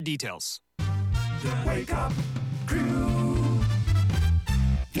Details. The Wake Up Crew.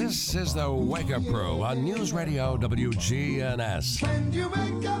 This is the Wake Up Crew on News Radio WGNS. When you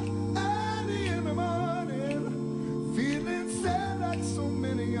wake up early in the morning, feeling sad like so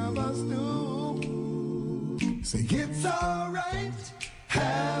many of us do. Say it's alright,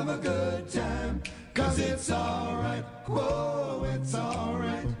 have a good time, 'cause it's alright, whoa, it's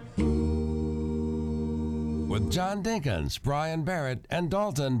alright. With John Dinkins, Brian Barrett, and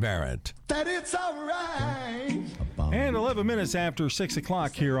Dalton Barrett. That it's alright. And 11 minutes after 6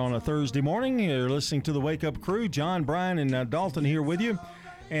 o'clock here on a Thursday morning, you're listening to the Wake Up Crew. John, Brian, and Dalton here with you.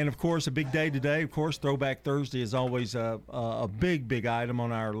 And, of course, a big day today. Of course, Throwback Thursday is always a big item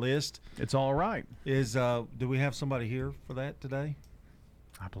on our list. It's all right. Do we have somebody here for that today?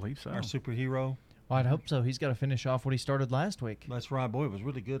 I believe so. Our superhero? Well, I'd hope so. He's got to finish off what he started last week. That's right. Boy, it was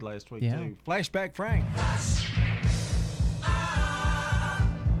really good last week, Yeah. too. Flashback Frank.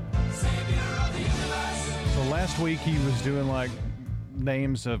 So last week he was doing like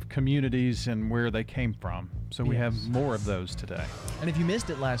names of communities and where they came from. So we have more of those today. And if you missed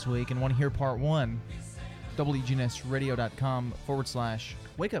it last week and want to hear part one,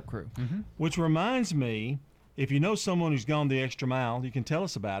 WGNSradio.com/Wake Up Crew. Which reminds me, if you know someone who's gone the extra mile, you can tell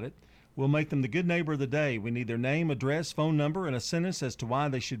us about it. We'll make them the Good Neighbor of the Day. We need their name, address, phone number, and a sentence as to why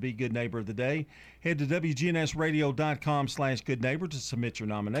they should be Good Neighbor of the Day. Head to WGNSradio.com/Good Neighbor to submit your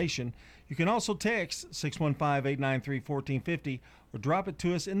nomination. You can also text 615-893-1450 or drop it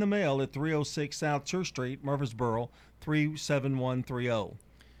to us in the mail at 306 South Church Street, Murfreesboro, 37130.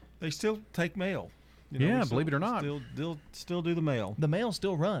 They still take mail. Yeah, believe it or not. Still do the mail. The mail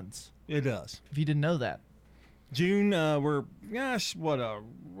still runs, It does. if you didn't know that. June, we're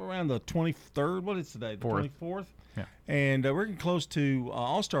around the 23rd. What is today? The 24th. Yeah. And we're getting close to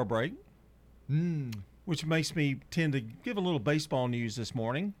All-Star break, which makes me tend to give a little baseball news this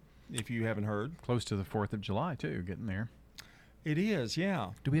morning, if you haven't heard. Close to the 4th of July, too, getting there. It is, yeah.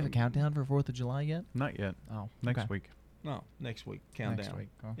 Do we have a countdown for 4th of July yet? Not yet. Oh, Next okay. week. No, next week. Countdown. Next week,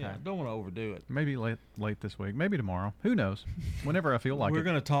 okay. Yeah, don't want to overdo it. Maybe late this week. Maybe tomorrow. Who knows? Whenever I feel like We're it.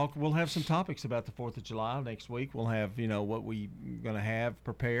 going to talk. We'll have some topics about the 4th of July next week. We'll have, what we going to have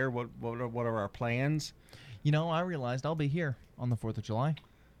prepare. What are our plans? You know, I realized I'll be here on the 4th of July.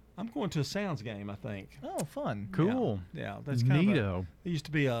 I'm going to a Sounds game, I think. Oh, fun. Cool. Yeah, that's kind Neato. of it used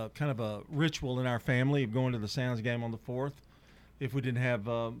to be a kind of a ritual in our family of going to the Sounds game on the 4th. If we didn't have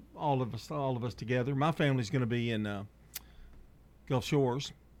all of us together, my family's going to be in Gulf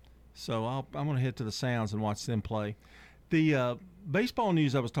Shores, so I'm going to head to the Sounds and watch them play. The baseball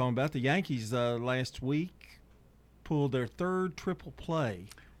news I was talking about, the Yankees last week pulled their third triple play.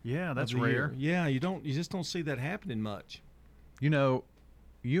 Yeah, that's of the rare. year. Yeah, you just don't see that happening much. You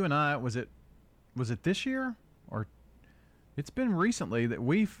and I, was it this year? Or it's been recently that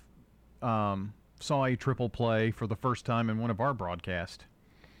we've saw a triple play for the first time in one of our broadcasts.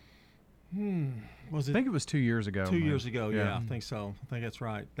 Was it? I think it was 2 years ago. 2 years ago, yeah, I think so. I think that's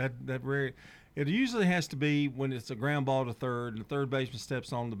right. That rare. It usually has to be when it's a ground ball to third, and the third baseman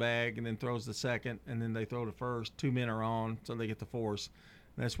steps on the bag and then throws the second, and then they throw to first. 2 men are on, so they get the force.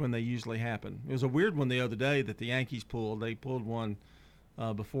 That's when they usually happen. It was a weird one the other day that the Yankees pulled. They pulled one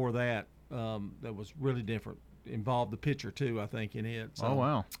before that that was really different. Involved the pitcher too, I think, in it. So, Oh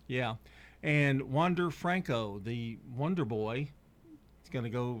wow! Yeah, and Wander Franco, the Wonder Boy, going to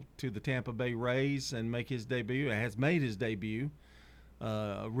go to the Tampa Bay Rays and make his debut. Has made his debut.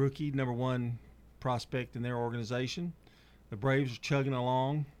 A rookie, number one prospect in their organization. The Braves are chugging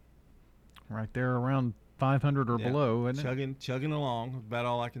along. Right there around 500 or below, isn't it? Chugging along. About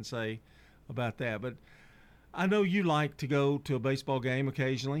all I can say about that. But I know you like to go to a baseball game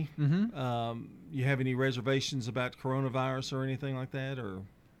occasionally. Mm-hmm. You have any reservations about coronavirus or anything like that, or?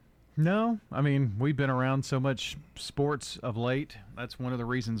 No, I mean, we've been around so much sports of late. That's one of the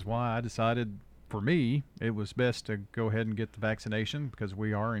reasons why I decided, for me, it was best to go ahead and get the vaccination because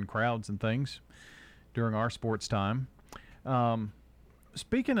we are in crowds and things during our sports time.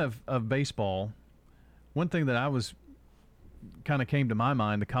 Speaking of baseball, one thing that I was kind of came to my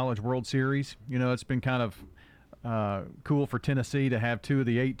mind, the College World Series. It's been kind of cool for Tennessee to have 2 of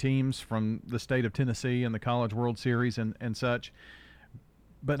the 8 teams from the state of Tennessee in the College World Series and such.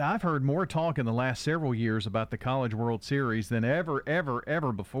 But I've heard more talk in the last several years about the College World Series than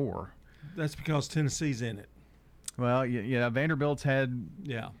ever before. That's because Tennessee's in it. Well, yeah, Vanderbilt's had...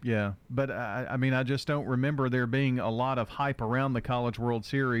 Yeah. But, I mean, I just don't remember there being a lot of hype around the College World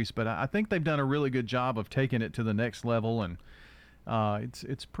Series. But I think they've done a really good job of taking it to the next level, and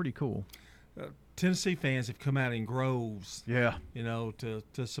it's pretty cool. Tennessee fans have come out in groves. Yeah.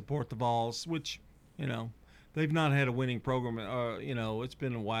 To support the Vols, which, they've not had a winning program. It's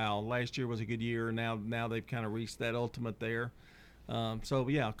been a while. Last year was a good year. Now they've kind of reached that ultimate there.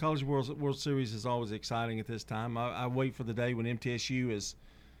 College World Series is always exciting at this time. I wait for the day when MTSU is,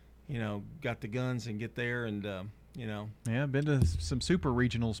 got the guns and get there and, Yeah, I've been to some super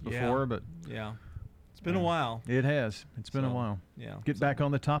regionals before, but yeah, it's been a while. It has. It's been a while. Yeah. Get back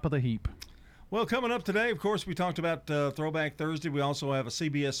on the top of the heap. Well, coming up today, of course, we talked about Throwback Thursday. We also have a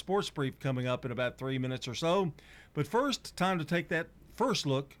CBS Sports Brief coming up in about 3 minutes or so. But first, time to take that first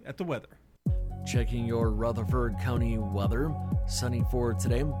look at the weather. Checking your Rutherford County weather. Sunny for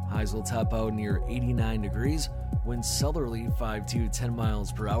today. Highs will top out near 89 degrees. Winds southerly 5 to 10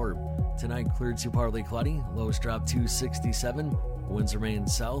 miles per hour. Tonight, clear to partly cloudy. Lows drop to 67. Winds remain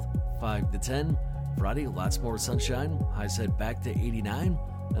south 5 to 10. Friday, lots more sunshine. Highs head back to 89.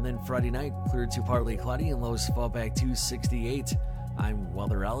 And then Friday night, clear to partly cloudy and lows fall back to 68. I'm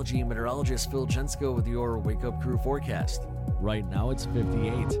weatherology meteorologist Phil Jensko with your Wake Up Crew forecast. Right now, it's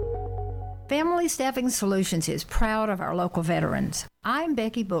 58. Family Staffing Solutions is proud of our local veterans. I'm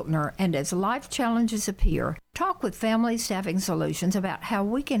Becky Bookner, and as life challenges appear, talk with Family Staffing Solutions about how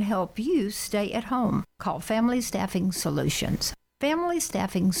we can help you stay at home. Call Family Staffing Solutions. Family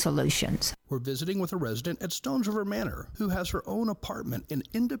Staffing Solutions. We're visiting with a resident at Stones River Manor who has her own apartment in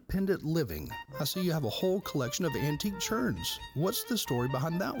independent living. I see you have a whole collection of antique churns. What's the story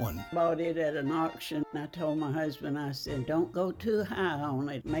behind that one? Bought it at an auction. I told my husband, I said, don't go too high on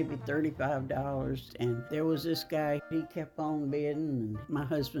it, maybe $35. And there was this guy, he kept on bidding. And my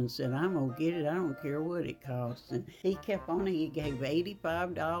husband said, I'm going to get it. I don't care what it costs. And he kept on, he gave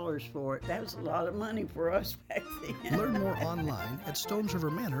 $85 for it. That was a lot of money for us back then. Learn more online at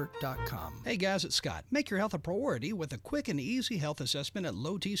stonesrivermanor.com. Hey guys, it's Scott. Make your health a priority with a quick and easy health assessment at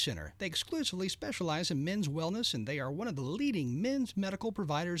Low T Center. They exclusively specialize in men's wellness, and they are one of the leading men's medical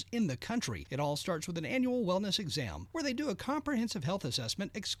providers in the country. It all starts with an annual wellness exam, where they do a comprehensive health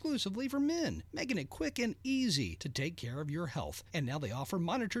assessment exclusively for men, making it quick and easy to take care of your health. And now they offer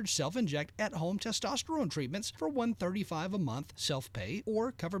monitored self-inject at-home testosterone treatments for $135 a month, self-pay,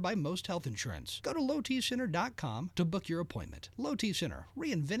 or covered by most health insurance. Go to lowtcenter.com to book your appointment. Low T Center,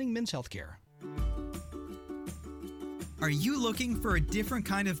 reinventing men's healthcare. Are you looking for a different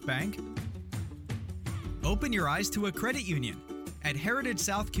kind of bank? Open your eyes to a credit union. At Heritage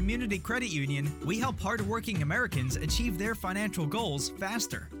South Community Credit Union, we help hardworking Americans achieve their financial goals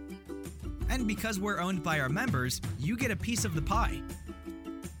faster. And because we're owned by our members, you get a piece of the pie.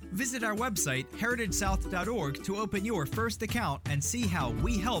 Visit our website, heritagesouth.org, to open your first account and see how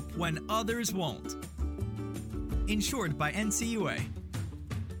we help when others won't. Insured by NCUA.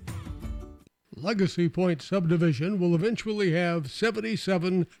 Legacy Point subdivision will eventually have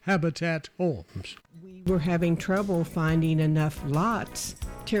 77 Habitat homes. We were having trouble finding enough lots.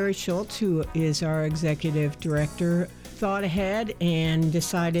 Terry Schultz, who is our executive director, thought ahead and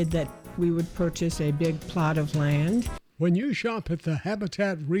decided that we would purchase a big plot of land. When you shop at the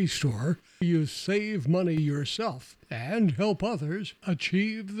Habitat Restore, you save money yourself and help others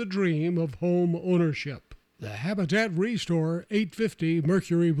achieve the dream of home ownership. The Habitat Restore, 850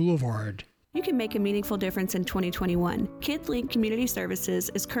 Mercury Boulevard. You can make a meaningful difference in 2021. KidLink Community Services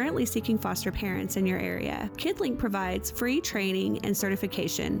is currently seeking foster parents in your area. KidLink provides free training and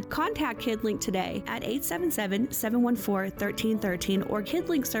certification. Contact KidLink today at 877-714-1313 or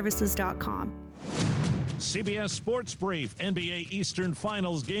kidlinkservices.com. CBS Sports Brief, NBA Eastern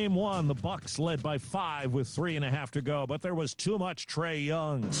Finals Game 1. The Bucks led by 5 with 3.5 to go, but there was too much Trae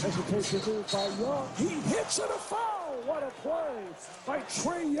Young. Hesitation by Young. He hits it, a foul. What a play by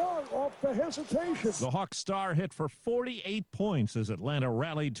Trae Young off the hesitation. The Hawks star hit for 48 points as Atlanta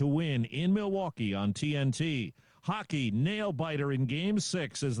rallied to win in Milwaukee on TNT. Hockey nail-biter in Game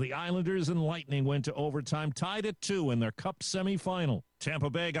 6 as the Islanders and Lightning went to overtime, tied at 2 in their Cup semifinal.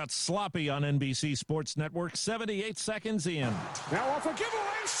 Tampa Bay got sloppy on NBC Sports Network 78 seconds in. Now off a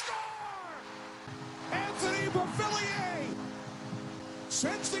giveaway, score! Anthony Beauvillier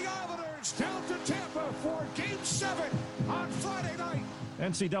sends the Islanders down to Tampa for Game 7 on Friday night.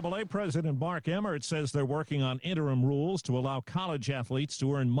 NCAA President Mark Emmert says they're working on interim rules to allow college athletes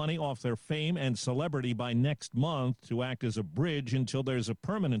to earn money off their fame and celebrity by next month to act as a bridge until there's a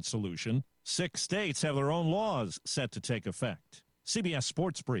permanent solution. 6 states have their own laws set to take effect. CBS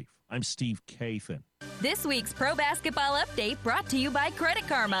Sports Brief. I'm Steve Kathan. This week's Pro Basketball Update brought to you by Credit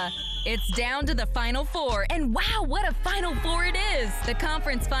Karma. It's down to the Final Four, and wow, what a Final Four it is! The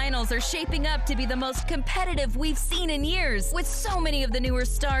conference finals are shaping up to be the most competitive we've seen in years. With so many of the newer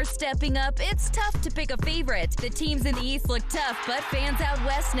stars stepping up, it's tough to pick a favorite. The teams in the East look tough, but fans out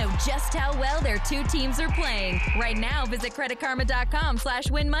West know just how well their two teams are playing. Right now, visit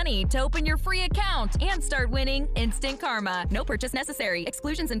creditkarma.com/winmoney to open your free account and start winning instant karma. No purchase necessary.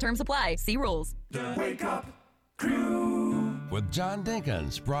 Exclusions and terms apply. See rules. The Wake Up Crew with John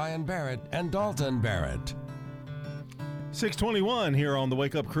Dinkins, Brian Barrett, and Dalton Barrett. 6:21 here on the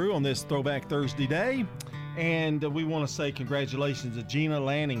Wake Up Crew on this Throwback Thursday day. And we want to say congratulations to Gina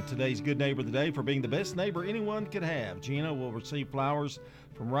Lanning, today's Good Neighbor of the Day, for being the best neighbor anyone could have. Gina will receive flowers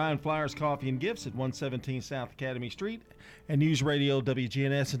from Ryan Flowers Coffee and Gifts at 117 South Academy Street and News Radio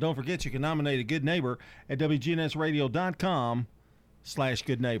WGNS. And don't forget, you can nominate a good neighbor at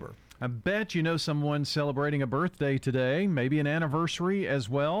WGNSradio.com/goodneighbor. I bet you know someone celebrating a birthday today, maybe an anniversary as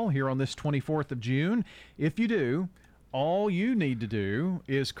well, here on this 24th of June. If you do, all you need to do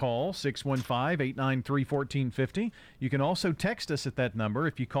is call 615-893-1450. You can also text us at that number.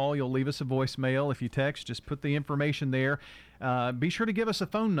 If you call, you'll leave us a voicemail. If you text, just put the information there. Be sure to give us a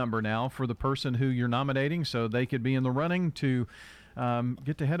phone number now for the person who you're nominating so they could be in the running to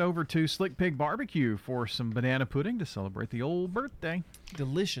get to head over to Slick Pig Barbecue for some banana pudding to celebrate the old birthday.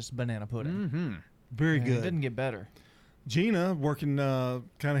 Delicious banana pudding. Mm-hmm. Very good. It didn't get better. Gina working kind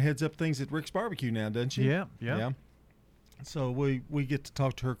of heads up things at Rick's Barbecue now, doesn't she? Yeah. So we get to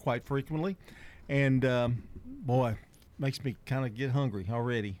talk to her quite frequently. And, boy, makes me kind of get hungry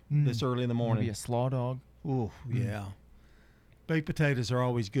already this early in the morning. Maybe a slaw dog. Ooh, yeah. Baked potatoes are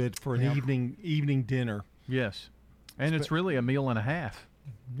always good for an evening dinner. Yes. And it's really a meal and a half.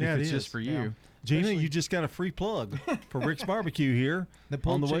 Yeah, if it's just for you. Yeah. Gina, you just got a free plug for Rick's Barbecue here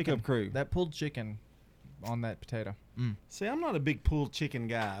on the Wake Up Crew. That pulled chicken on that potato. See, I'm not a big pulled chicken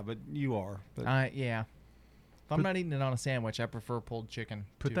guy, but you are. But yeah. If I'm not eating it on a sandwich, I prefer pulled chicken.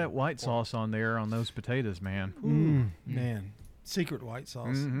 Put that white sauce on there on those potatoes, man. Man. Secret white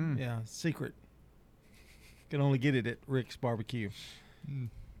sauce. Mm-hmm. Yeah, secret. Can only get it at Rick's Barbecue.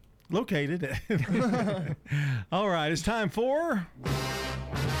 Located. All right, it's time for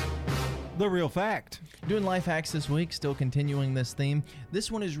The Real Fact. Doing life hacks this week, still continuing this theme. This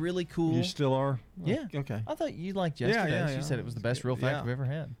one is really cool. You still are? Yeah. Okay. I thought you liked yesterday's. Yeah. You said it was the best real fact we've ever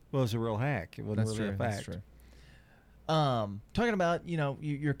had. Well, it's a real hack. It wasn't really a fact. That's true. Talking about,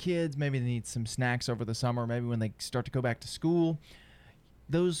 your kids, maybe they need some snacks over the summer, maybe when they start to go back to school.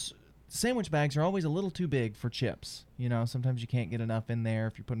 Those sandwich bags are always a little too big for chips. Sometimes you can't get enough in there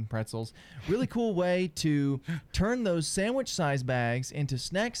if you're putting pretzels. Really cool way to turn those sandwich-size bags into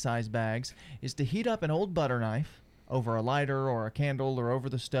snack-size bags is to heat up an old butter knife over a lighter or a candle or over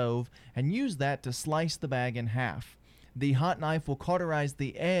the stove and use that to slice the bag in half. The hot knife will cauterize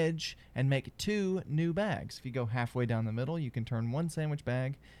the edge and make 2 new bags. If you go halfway down the middle, you can turn 1 sandwich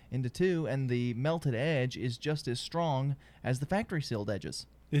bag into 2, and the melted edge is just as strong as the factory-sealed edges.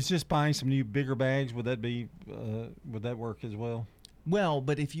 It's just buying some new bigger bags. Would that work as well? Well,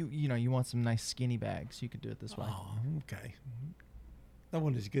 but if you want some nice skinny bags, you could do it this way. Oh, okay. That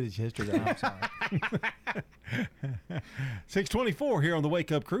wasn't as good as yesterday. I'm sorry. 6:24 here on the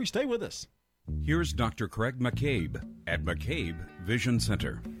Wake Up Crew. Stay with us. Here's Dr. Craig McCabe at McCabe Vision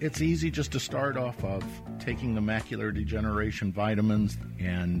Center. It's easy just to start off of taking the macular degeneration vitamins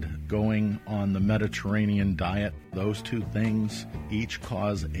and going on the Mediterranean diet. Those two things each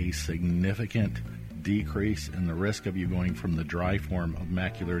cause a significant decrease in the risk of you going from the dry form of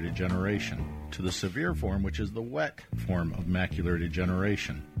macular degeneration to the severe form, which is the wet form of macular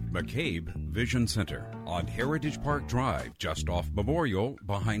degeneration. McCabe Vision Center on Heritage Park Drive, just off Memorial,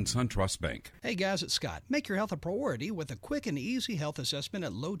 behind SunTrust Bank. Hey guys, it's Scott. Make your health a priority with a quick and easy health assessment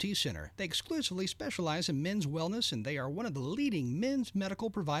at Low T Center. They exclusively specialize in men's wellness, and they are one of the leading men's medical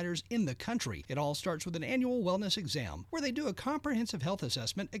providers in the country. It all starts with an annual wellness exam, where they do a comprehensive health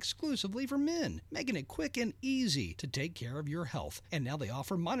assessment exclusively for men, making it quick and easy to take care of your health. And now they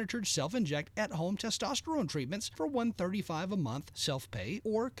offer monitored self-inject at-home testosterone treatments for $135 a month, self-pay,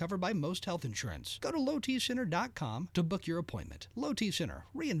 or covered by most health insurance. Go to lowtcenter.com to book your appointment. Low T Center,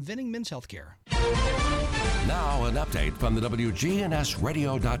 reinventing men's healthcare. Now an update from the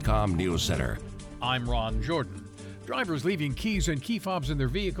WGNSradio.com News Center. I'm Ron Jordan. Drivers leaving keys and key fobs in their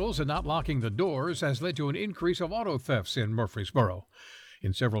vehicles and not locking the doors has led to an increase of auto thefts in Murfreesboro.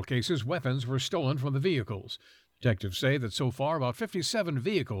 In several cases, weapons were stolen from the vehicles. Detectives say that so far about 57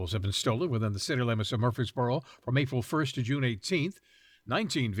 vehicles have been stolen within the city limits of Murfreesboro from April 1st to June 18th.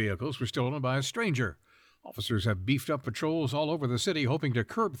 19 vehicles were stolen by a stranger. Officers have beefed up patrols all over the city hoping to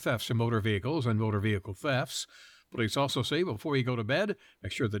curb thefts in motor vehicles and motor vehicle thefts. Police also say before you go to bed,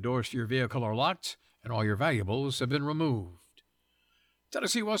 make sure the doors to your vehicle are locked and all your valuables have been removed.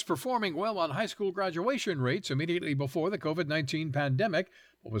 Tennessee was performing well on high school graduation rates immediately before the COVID-19 pandemic,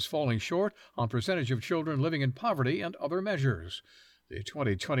 but was falling short on percentage of children living in poverty and other measures. The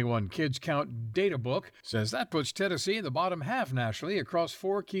 2021 Kids Count data book says that puts Tennessee in the bottom half nationally across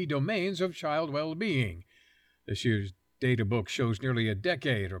 4 key domains of child well-being. This year's data book shows nearly a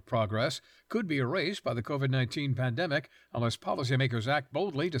decade of progress could be erased by the COVID-19 pandemic unless policymakers act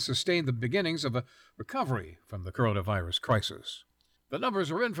boldly to sustain the beginnings of a recovery from the coronavirus crisis. The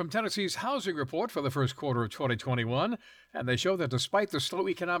numbers are in from Tennessee's housing report for the first quarter of 2021, and they show that despite the slow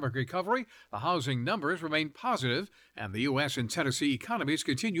economic recovery, the housing numbers remain positive, and the U.S. and Tennessee economies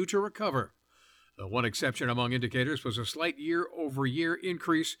continue to recover. The one exception among indicators was a slight year-over-year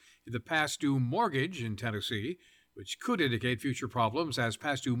increase in the past due mortgage in Tennessee, which could indicate future problems as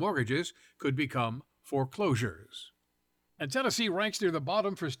past due mortgages could become foreclosures. And Tennessee ranks near the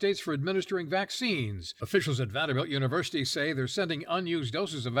bottom for states for administering vaccines. Officials at Vanderbilt University say they're sending unused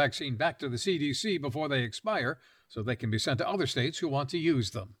doses of vaccine back to the CDC before they expire so they can be sent to other states who want to use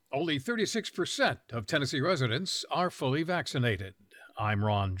them. Only 36% of Tennessee residents are fully vaccinated. I'm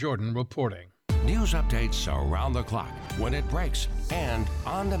Ron Jordan reporting. News updates around the clock, when it breaks, and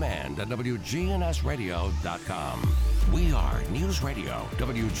on demand at WGNSradio.com. We are News Radio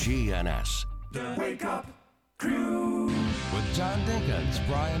WGNS. The Wake Up Crew. With John Dinkins,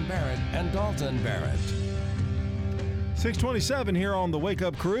 Brian Barrett, and Dalton Barrett. 6:27 here on the Wake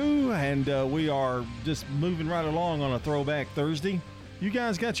Up Crew, and we are just moving right along on a Throwback Thursday. You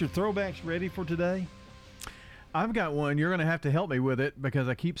guys got your throwbacks ready for today? I've got one. You're going to have to help me with it because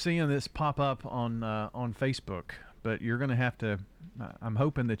I keep seeing this pop up on Facebook. But you're going to have to. I'm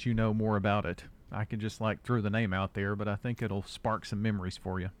hoping that you know more about it. I can just throw the name out there, but I think it'll spark some memories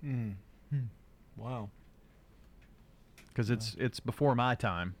for you. Wow. Because it's before my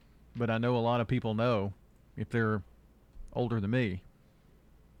time, but I know a lot of people know, if they're older than me,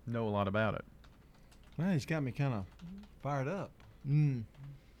 know a lot about it. Well, he's got me kind of fired up.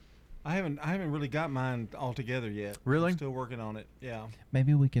 I haven't really got mine all together yet. Really? I'm still working on it. Yeah.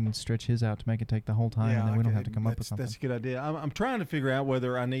 Maybe we can stretch his out to make it take the whole time, and then we don't have to come up with something. That's a good idea. I'm trying to figure out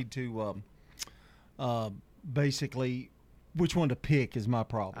whether I need to basically which one to pick is my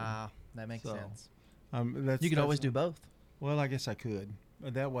problem. That makes sense. You could always do both. Well, I guess I could.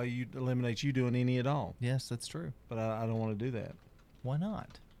 That way you eliminate you doing any at all. Yes, that's true. But I don't want to do that. Why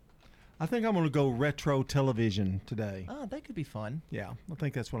not? I think I'm going to go retro television today. Oh, that could be fun. Yeah, I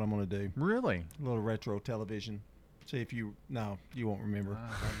think that's what I'm going to do. Really? A little retro television. See if you... No, you won't remember.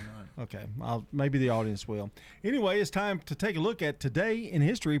 Probably not. Okay, maybe the audience will. Anyway, it's time to take a look at Today in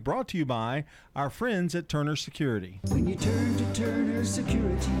History, brought to you by our friends at Turner Security. When you turn to Turner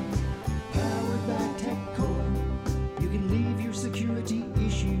Security, powered by TechCore, you can leave your security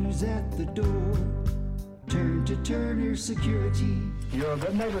issues at the door. Turn to Turner Security. You're a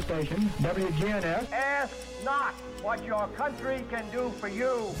good neighbor station, WGNS. Ask not what your country can do for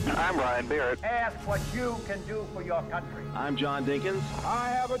you. I'm Brian Barrett. Ask what you can do for your country. I'm John Dinkins. I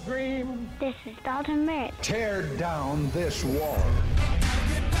have a dream. This is Dalton Barrett. Tear down this wall.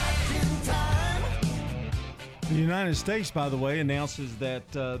 The United States, by the way, announces that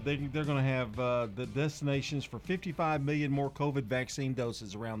they're going to have the destinations for 55 million more COVID vaccine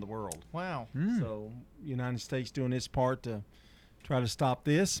doses around the world. Wow. So United States doing its part to try to stop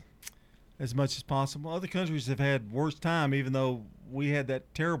this as much as possible. Other countries have had worse time, even though we had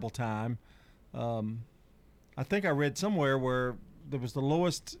that terrible time. I think I read somewhere where there was the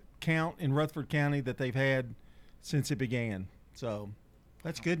lowest count in Rutherford County that they've had since it began. So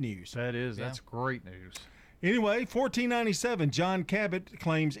that's good news. That is. That's great news. Anyway, 1497, John Cabot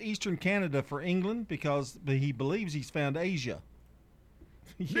claims eastern Canada for England because he believes he's found Asia.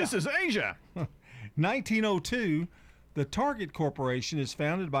 This is Asia. 1902, the Target Corporation is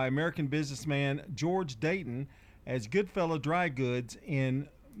founded by American businessman George Dayton as Goodfellow Dry Goods in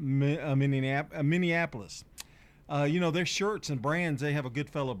Minneapolis. Their shirts and brands, they have a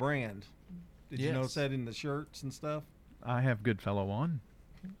Goodfellow brand. Did you notice that in the shirts and stuff? I have Goodfellow on.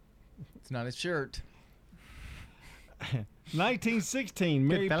 It's not his shirt. 1916,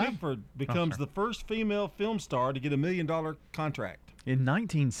 Mary Pickford becomes the first female film star to get $1 million contract. In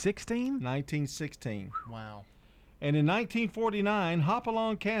 1916? 1916. Wow. And in 1949,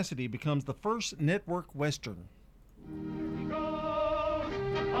 Hopalong Cassidy becomes the first network western. He goes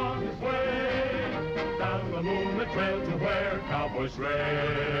on his way down the moonlit trail to where cowboys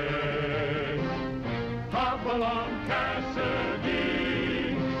race. Hopalong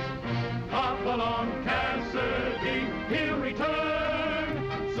Cassidy, Hopalong Cassidy, he'll return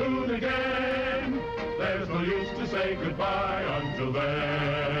soon again. There's no use to say goodbye until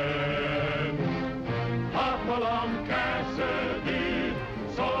then. Hop along, Cassidy,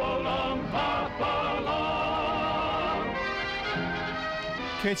 so long, hop along.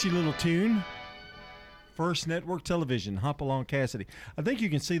 Catchy little tune. First Network Television, Hop Along Cassidy. I think you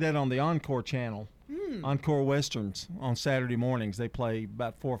can see that on the Encore channel. Encore Westerns on Saturday mornings. They play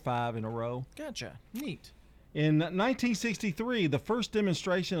about 4 or 5 in a row. Gotcha. Neat. In 1963, the first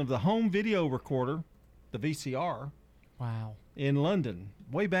demonstration of the home video recorder, the VCR, Wow. in London,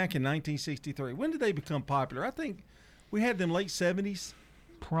 way back in 1963. When did they become popular? I think we had them late 70s.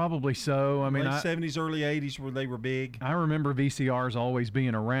 Probably so. I mean, late 70s, early 80s where they were big. I remember VCRs always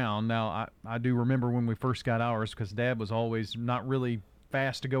being around. Now, I do remember when we first got ours because Dad was always not really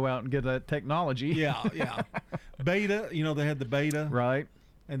fast to go out and get that technology. Yeah. Beta, they had the Beta. Right.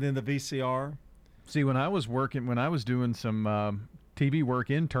 And then the VCR. See, when I was doing some TV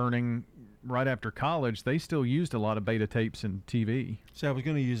work interning right after college, they still used a lot of Beta tapes in TV. See, I was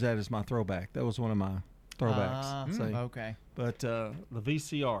going to use that as my throwback. That was one of my throwbacks. Okay. But the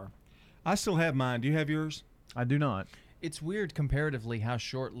VCR. I still have mine. Do you have yours? I do not. It's weird comparatively how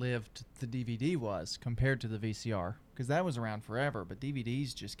short-lived the DVD was compared to the VCR, because that was around forever, but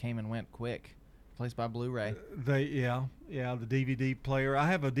DVDs just came and went quick, replaced by Blu-ray. The DVD player. I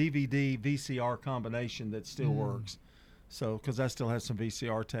have a DVD VCR combination that still works. So, because I still have some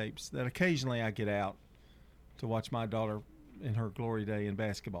VCR tapes that occasionally I get out to watch my daughter in her glory day in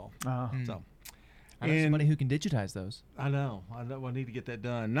basketball. So, I know somebody who can digitize those. I know. I need to get that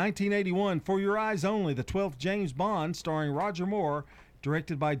done. 1981, For Your Eyes Only, the 12th James Bond, starring Roger Moore,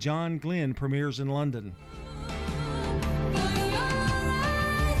 directed by John Glenn, premieres in London.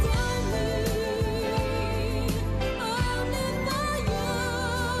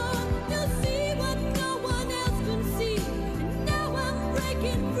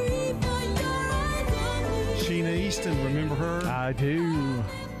 Sheena Easton, remember her? I do.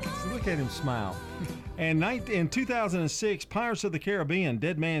 Look at him smile. And in 2006, Pirates of the Caribbean,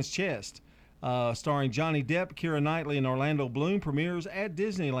 Dead Man's Chest, starring Johnny Depp, Keira Knightley, and Orlando Bloom, premieres at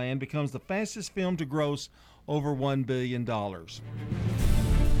Disneyland, becomes the fastest film to gross over $1 billion.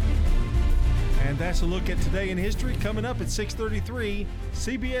 And that's a look at Today in History, coming up at 6:33,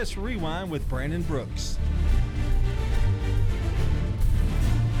 CBS Rewind with Brandon Brooks.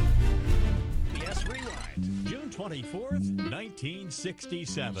 CBS Rewind, June 24th,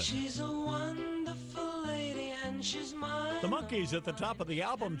 1967. She's a wonderful lady and she's mine. The Monkees at the top of the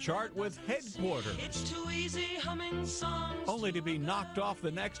album chart with Headquarters. It's too easy humming songs. Only to be knocked off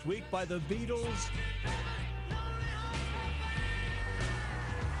the next week by the Beatles.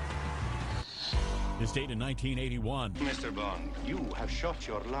 This date in 1981. Mr. Bond, you have shot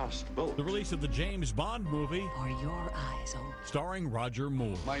your last bolt. The release of the James Bond movie. Are your eyes open? Starring Roger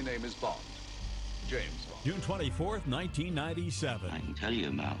Moore. My name is Bond. James Bond. June 24th, 1997. I can tell you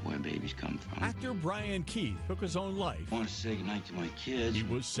about where babies come from. Actor Brian Keith took his own life. I want to say goodnight to my kids. He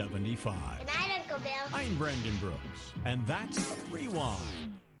was 75. Good night, Uncle Bill. I'm Brendan Brooks, and that's Rewind.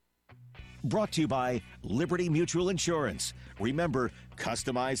 Brought to you by Liberty Mutual Insurance. Remember,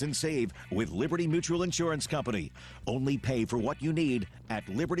 customize and save with Liberty Mutual Insurance Company. Only pay for what you need at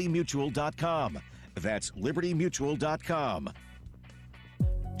libertymutual.com. That's libertymutual.com.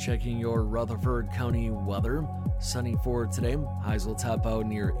 Checking your Rutherford County weather. Sunny for today. Highs will top out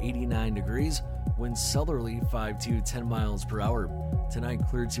near 89 degrees. Winds southerly 5 to 10 miles per hour. Tonight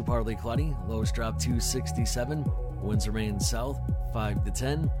cleared to partly cloudy. Lows drop to 67. Winds remain south 5 to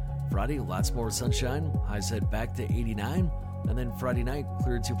 10. Friday, lots more sunshine. Highs head back to 89. And then Friday night,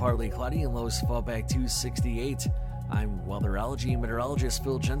 cleared to partly cloudy and lows fall back to 68. I'm weatherology meteorologist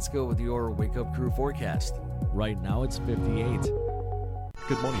Phil Jensko with your Wake Up Crew forecast. Right now, it's 58.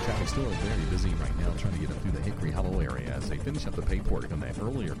 Good morning. Traffic still very busy right now trying to get up through the Hickory Hollow area as they finish up the paperwork on that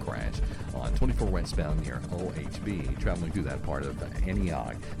earlier crash on 24 westbound near OHB, traveling through that part of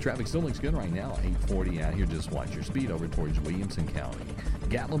Antioch. Traffic still looks good right now. 840 out here. Just watch your speed over towards Williamson County.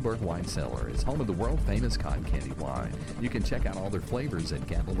 Gatlinburg Wine Cellar is home of the world-famous cotton candy wine. You can check out all their flavors at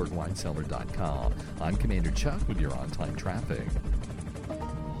GatlinburgWineCellar.com. I'm Commander Chuck with your on-time traffic.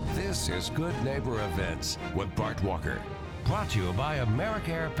 This is Good Neighbor Events with Bart Walker. Brought to you by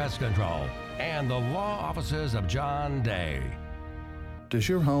Americare Pest Control and the law offices of John Day. Does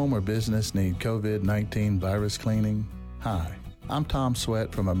your home or business need COVID-19 virus cleaning? Hi, I'm Tom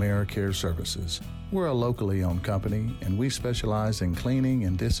Sweat from Americare Services. We're a locally owned company, and we specialize in cleaning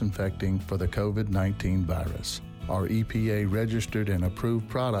and disinfecting for the COVID-19 virus. Our EPA-registered and approved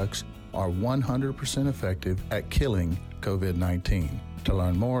products are 100% effective at killing COVID-19. To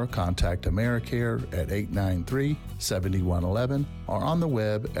learn more, contact AmeriCare at 893-7111 or on the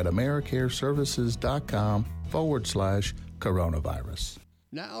web at americareservices.com/coronavirus.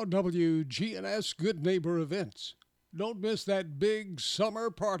 Now WGNS Good Neighbor Events. Don't miss that big summer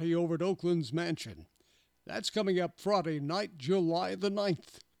party over at Oakland's Mansion. That's coming up Friday night, July the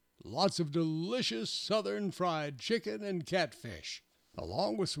 9th. Lots of delicious southern fried chicken and catfish,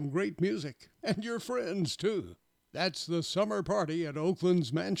 along with some great music, and your friends, too. That's the summer party at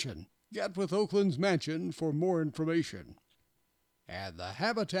Oakland's Mansion. Get with Oakland's Mansion for more information. And the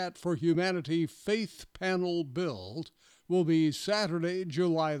Habitat for Humanity Faith Panel Build will be Saturday,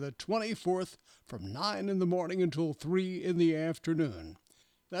 July the 24th from 9 in the morning until 3 in the afternoon.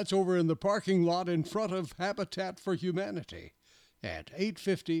 That's over in the parking lot in front of Habitat for Humanity at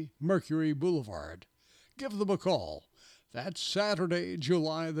 850 Mercury Boulevard. Give them a call. That's Saturday,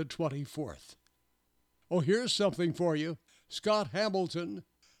 July the 24th. Oh, here's something for you. Scott Hamilton,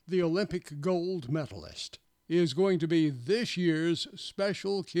 the Olympic gold medalist, is going to be this year's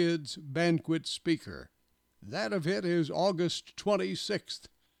Special Kids Banquet speaker. That event is August 26th,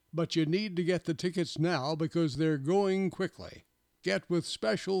 but you need to get the tickets now because they're going quickly. Get with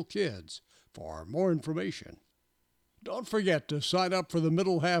Special Kids for more information. Don't forget to sign up for the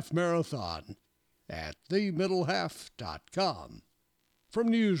Middle Half Marathon at themiddlehalf.com. From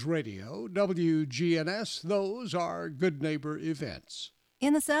News Radio, WGNS, those are Good Neighbor Events.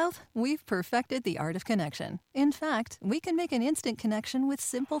 In the South, we've perfected the art of connection. In fact, we can make an instant connection with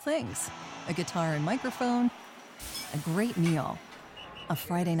simple things. A guitar and microphone, a great meal, a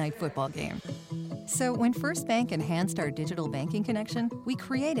Friday night football game. So when First Bank enhanced our digital banking connection, we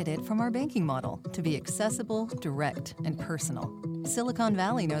created it from our banking model to be accessible, direct, and personal. Silicon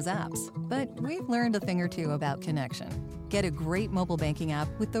Valley knows apps, but we've learned a thing or two about connection. Get a great mobile banking app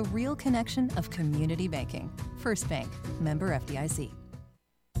with the real connection of community banking. First Bank, member FDIC.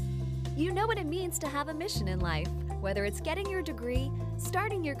 You know what it means to have a mission in life. Whether it's getting your degree,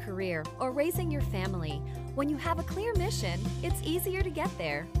 starting your career, or raising your family, when you have a clear mission, it's easier to get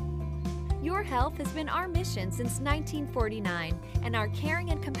there. Your health has been our mission since 1949, and our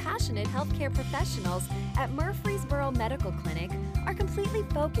caring and compassionate healthcare professionals at Murfreesboro Medical Clinic are completely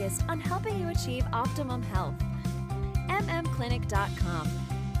focused on helping you achieve optimum health. mmclinic.com.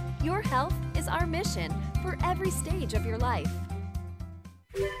 Your health is our mission for every stage of your life.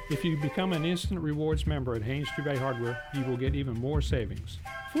 If you become an Instant Rewards member at Haynes Tree Bay Hardware, you will get even more savings.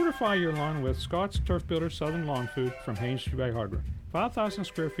 Fortify your lawn with Scott's Turf Builder Southern Lawn Food from Haynes Tree Bay Hardware. 5,000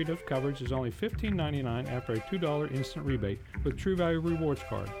 square feet of coverage is only $15.99 after a $2 instant rebate with True Value Rewards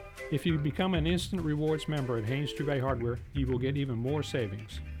card. If you become an Instant Rewards member at Haynes Tree Bay Hardware, you will get even more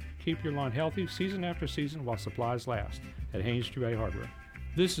savings. Keep your lawn healthy season after season while supplies last at Haynes Tree Bay Hardware.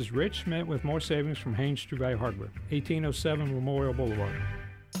 This is Rich Schmidt with more savings from Haynes Tree Bay Hardware, 1807 Memorial Boulevard.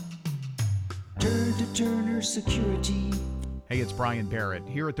 Turn to Turner Security. Hey, it's Brian Barrett.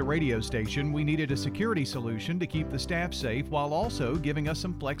 Here at the radio station, we needed a security solution to keep the staff safe while also giving us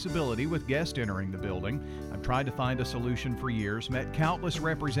some flexibility with guests entering the building. I've tried to find a solution for years, met countless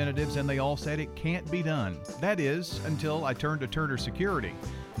representatives, and they all said it can't be done. That is, until I turned to Turner Security.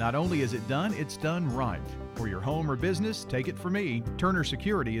 Not only is it done, it's done right. For your home or business, take it from me, Turner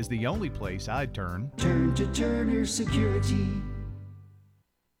Security is the only place I'd turn. Turn to Turner Security.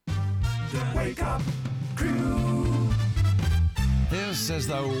 The Wake Up Crew. This is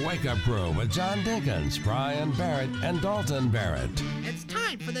the Wake Up Crew with John Dinkins, Brian Barrett, and Dalton Barrett. It's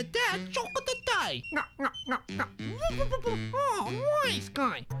time for the dad joke of the day. Oh, nice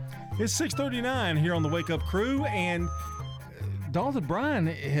guy. It's 6:39 here on the Wake Up Crew, and Dalton Bryan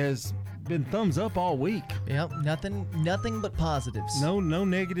has been thumbs up all week. Yep, nothing but positives. No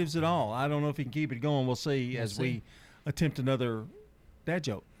negatives at all. I don't know if he can keep it going. We'll see as we attempt another dad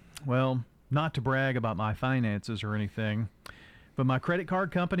joke. Well, not to brag about my finances or anything, but my credit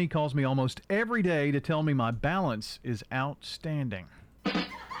card company calls me almost every day to tell me my balance is outstanding. I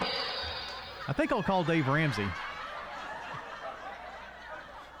think I'll call Dave Ramsey.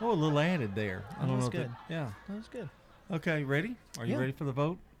 Oh, a little added there. I don't know. Good. Yeah. That was good. Okay, ready? Are you ready for the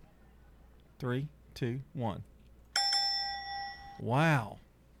vote? 3, 2, 1. Wow.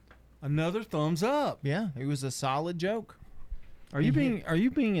 Another thumbs up. Yeah, it was a solid joke. Are you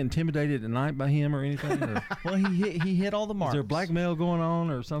being intimidated tonight by him or anything? Or? Well, he hit all the marks. Is there blackmail going on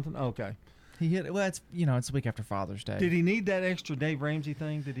or something? Okay. He hit. Well, it's the week after Father's Day. Did he need that extra Dave Ramsey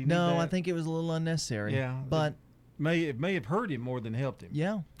thing? Did he? No, need that? I think it was a little unnecessary. Yeah, but it may have hurt him more than helped him.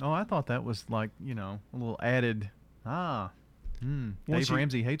 Yeah. Oh, I thought that was like a little added. Dave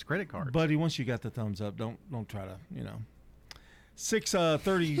Ramsey hates credit cards. Buddy, once you got the thumbs up, don't try to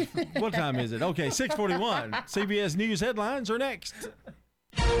 6:30. What time is it? Okay, 6:41. CBS News headlines are next.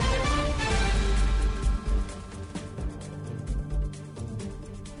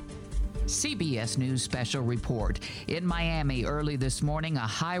 CBS News special report. In Miami early this morning, a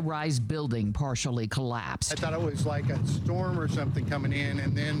high-rise building partially collapsed. I thought it was like a storm or something coming in,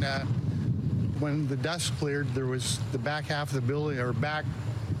 and then when the dust cleared, there was the back half of the building, or back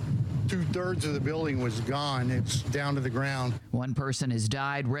 2/3 of the building was gone. It's down to the ground. One person has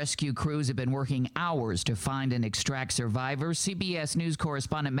died. Rescue crews have been working hours to find and extract survivors. CBS News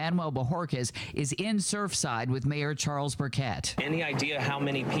correspondent Manuel Bojorquez is in Surfside with Mayor Charles Burkett. Any idea how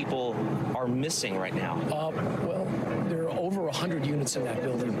many people are missing right now? Well, there are over 100 units in that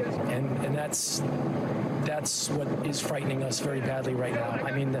building, and that's what is frightening us very badly right now.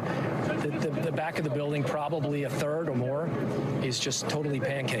 I mean, the back of the building, probably a third or more, is just totally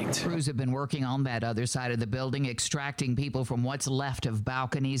pancaked. Crews have been working on that other side of the building, extracting people from what's left of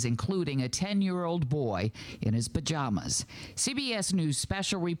balconies, including a 10-year-old boy in his pajamas. CBS News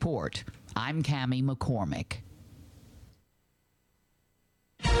special report. I'm Cammie McCormick.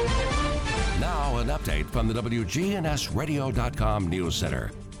 Now an update from the WGNSradio.com News Center.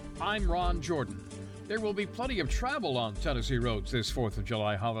 I'm Ron Jordan. There will be plenty of travel on Tennessee roads this 4th of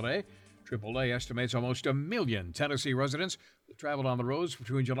July holiday. AAA estimates almost 1 million Tennessee residents will travel on the roads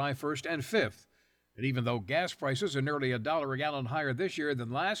between July 1st and 5th. And even though gas prices are nearly $1 a gallon higher this year than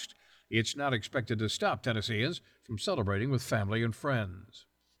last, it's not expected to stop Tennesseans from celebrating with family and friends.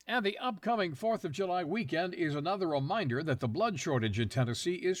 And the upcoming 4th of July weekend is another reminder that the blood shortage in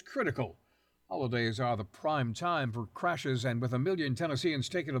Tennessee is critical. Holidays are the prime time for crashes, and with 1 million Tennesseans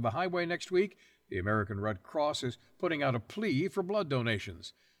taken to the highway next week, the American Red Cross is putting out a plea for blood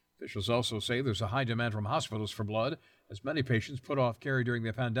donations. Officials also say there's a high demand from hospitals for blood, as many patients put off care during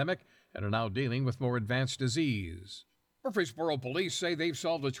the pandemic and are now dealing with more advanced disease. Murfreesboro police say they've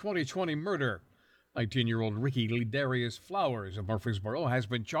solved a 2020 murder. 19-year-old Ricky Ledarius Flowers of Murfreesboro has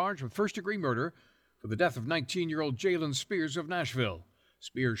been charged with first-degree murder for the death of 19-year-old Jalen Spears of Nashville.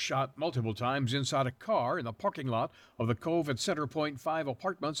 Spears shot multiple times inside a car in the parking lot of the Cove at Center Point 5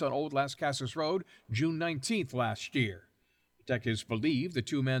 apartments on Old Las Casas Road, June 19th last year. Detectives believe the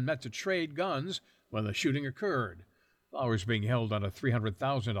two men met to trade guns when the shooting occurred. Flowers being held on a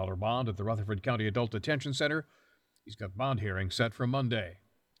 $300,000 bond at the Rutherford County Adult Detention Center. He's got bond hearing set for Monday.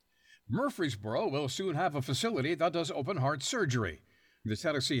 Murfreesboro will soon have a facility that does open heart surgery. The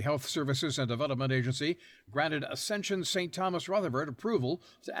Tennessee Health Services and Development Agency granted Ascension St. Thomas Rutherford approval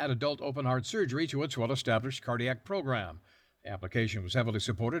to add adult open heart surgery to its well-established cardiac program. The application was heavily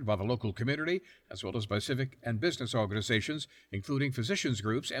supported by the local community, as well as by civic and business organizations, including physicians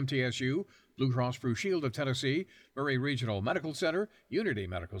groups, MTSU, Blue Cross Blue Shield of Tennessee, Murray Regional Medical Center, Unity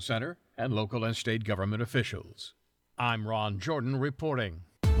Medical Center, and local and state government officials. I'm Ron Jordan reporting.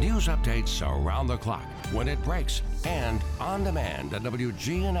 News updates around the clock, when it breaks, and on demand at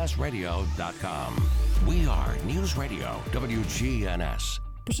WGNSradio.com. We are News Radio WGNS.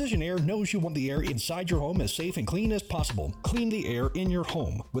 Precision Air knows you want the air inside your home as safe and clean as possible. Clean the air in your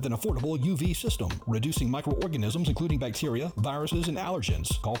home with an affordable UV system, reducing microorganisms including bacteria, viruses, and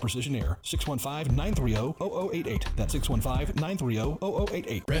allergens. Call Precision Air, 615-930-0088. That's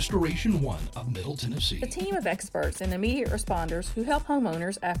 615-930-0088. Restoration One of Middle Tennessee. A team of experts and immediate responders who help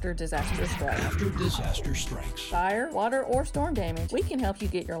homeowners after disaster strikes. After disaster strikes. Fire, water, or storm damage, we can help you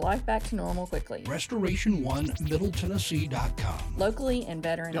get your life back to normal quickly. RestorationOneMiddleTennessee.com. Locally and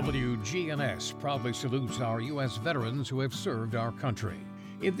veteran. WGNS proudly salutes our U.S. veterans who have served our country.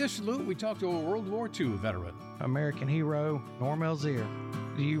 In this salute, we talk to a World War II veteran. American hero, Norm Elzier.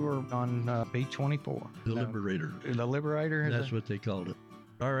 You were on B-24. The Liberator. The Liberator? That's what they called it.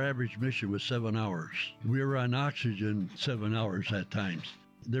 Our average mission was 7 hours. We were on oxygen 7 hours at times.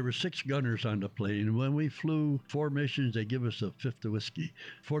 There were 6 gunners on the plane. When we flew 4 missions, they give us a fifth of whiskey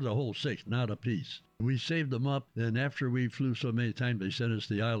for the whole 6, not a piece. We saved them up, and after we flew so many times, they sent us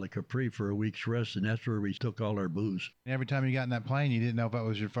to the Isle of Capri for a week's rest, and that's where we took all our booze. Every time you got in that plane, you didn't know if that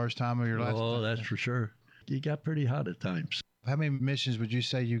was your first time or your last time? Oh, that's for sure. You got pretty hot at times. How many missions would you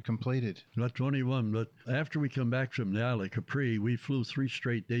say you completed? Not 21, but after we come back from the Isle of Capri, we flew 3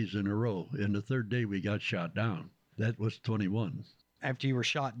 straight days in a row, and the 3rd day we got shot down. That was 21. After you were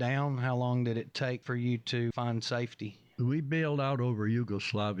shot down, how long did it take for you to find safety? We bailed out over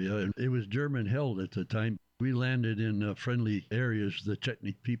Yugoslavia, and it was German-held at the time. We landed in friendly areas, the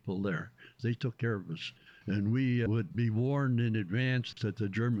Chetnik people there. They took care of us. And we would be warned in advance that the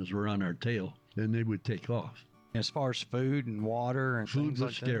Germans were on our tail, and they would take off. As far as food and water and food things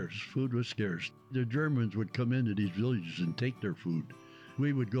was like scarce. Food was scarce. The Germans would come into these villages and take their food.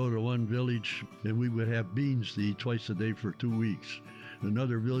 we would go to one village and we would have beans to eat twice a day for 2 weeks.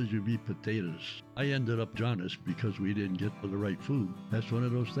 Another village would be potatoes. I ended up jaundiced because we didn't get the right food. That's one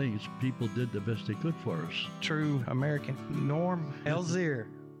of those things. People did the best they could for us. True American. Norm Elzier.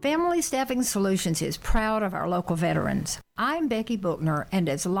 Family Staffing Solutions is proud of our local veterans. I'm Becky Bookner, and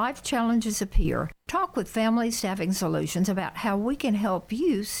as life challenges appear, talk with Family Staffing Solutions about how we can help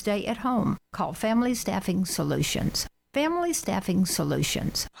you stay at home. Call Family Staffing Solutions. Family Staffing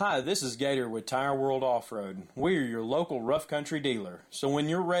Solutions. Hi, this is Gator with Tire World Off-Road. We are your local rough country dealer. So when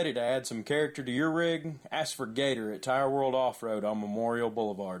you're ready to add some character to your rig, ask for Gator at Tire World Off-Road on Memorial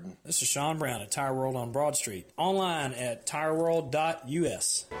Boulevard. This is Sean Brown at Tire World on Broad Street. Online at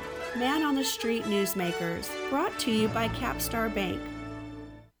tireworld.us. Man on the Street Newsmakers, brought to you by Capstar Bank.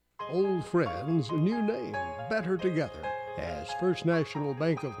 Old friends, new name, better together, as First National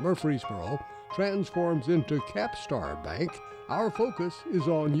Bank of Murfreesboro transforms into Capstar Bank. Our focus is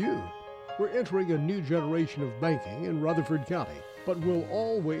on you. We're entering a new generation of banking in Rutherford County, but will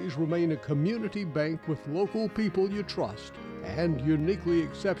always remain a community bank with local people you trust and uniquely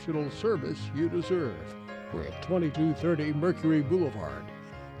exceptional service you deserve. We're at 2230 Mercury Boulevard.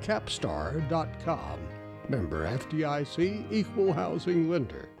 Capstar.com. Member FDIC, Equal Housing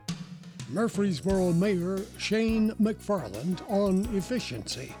Lender. Murfreesboro Mayor Shane McFarland on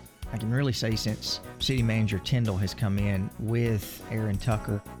efficiency. I can really say since City Manager Tyndall has come in with Aaron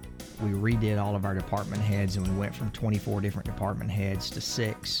Tucker, we redid all of our department heads, and we went from 24 different department heads to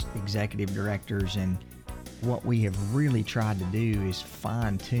 6 executive directors. And what we have really tried to do is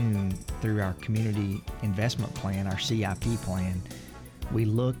fine-tune through our community investment plan, our CIP plan. We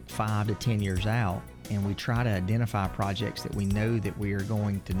look 5 to 10 years out, and we try to identify projects that we know that we are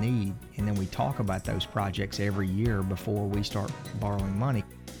going to need, and then we talk about those projects every year before we start borrowing money.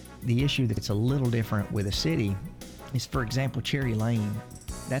 The issue that's a little different with a city is, for example, Cherry Lane.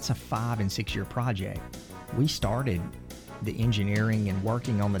 That's a 5 and 6 year project. We started the engineering and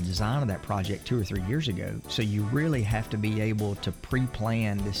working on the design of that project 2 or 3 years ago. So you really have to be able to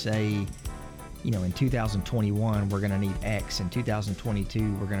pre-plan to say, in 2021 we're going to need X, in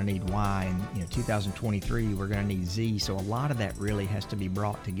 2022 we're going to need Y, and 2023 we're going to need Z. So a lot of that really has to be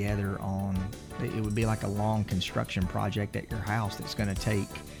brought together it would be like a long construction project at your house that's going to take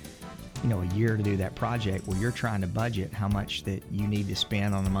a year to do that project, where you're trying to budget how much that you need to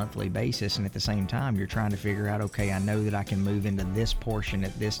spend on a monthly basis, and at the same time you're trying to figure out, okay, I know that I can move into this portion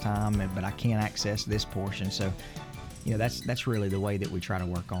at this time, but I can't access this portion. So that's really the way that we try to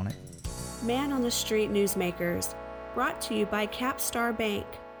work on it. Man on the Street Newsmakers, brought to you by Capstar Bank.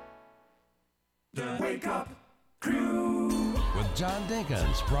 The Wake Up Crew with John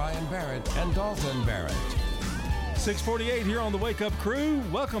Dinkins, Brian Barrett, and Dalton Barrett. 6:48 here on the Wake Up Crew.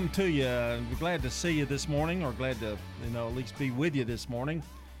 Welcome to you. We're glad to see you this morning, or glad to, at least be with you this morning.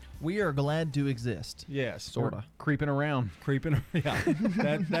 We are glad to exist. Yes. Sorta. Creeping around. Yeah.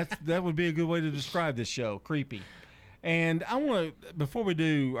 That would be a good way to describe this show, creepy. And I want to, before we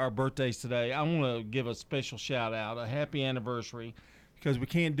do our birthdays today, I want to give a special shout out, a happy anniversary, because we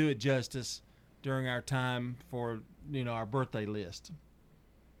can't do it justice during our time for, our birthday list.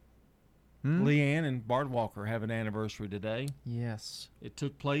 Leanne and Bart Walker have an anniversary today. Yes. It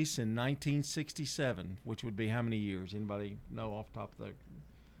took place in 1967, which would be how many years? Anybody know off the top of the...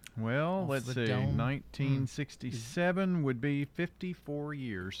 Well, let's see. 1967 would be 54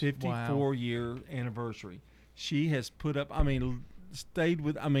 years. 54-year anniversary. She has stayed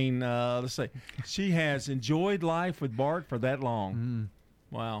with, let's say, she has enjoyed life with Bart for that long.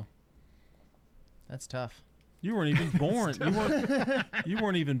 Wow. That's tough. You weren't even born. You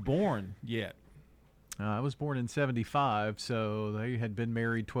weren't even born yet. I was born in 75, so they had been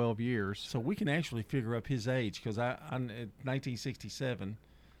married 12 years. So we can actually figure up his age, because in 1967,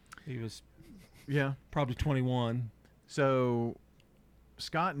 he was probably 21. So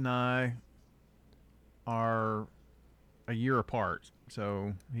Scott and I are a year apart.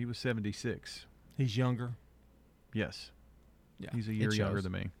 So he was 76. He's younger? Yes. Yeah, he's a year younger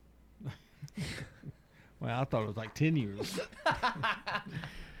than me. Well, I thought it was like 10 years.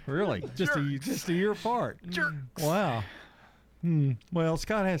 Really? Just a year apart. Jerk. Wow. Well,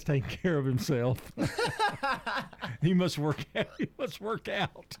 Scott has taken care of himself. He must work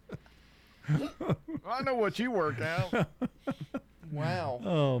out. I know what you work out. Wow.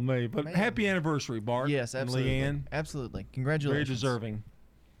 Oh, man. But happy anniversary, Bart. Yes, absolutely. Leanne. Absolutely. Congratulations. Very deserving.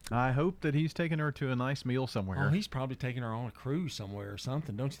 I hope that he's taking her to a nice meal somewhere. Oh, he's probably taking her on a cruise somewhere or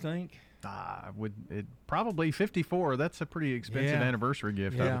something, don't you think? Probably 54. That's a pretty expensive anniversary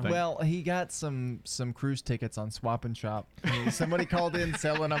gift, I would think. Well, he got some cruise tickets on Swap and Shop. Somebody called in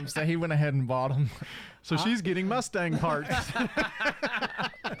selling them, so he went ahead and bought them. So she's getting Mustang parts.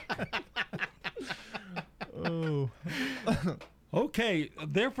 Okay,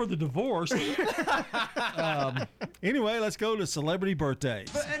 there for the divorce. Anyway, let's go to celebrity birthdays.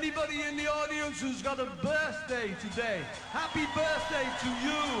 For anybody in the audience who's got a birthday today, happy birthday to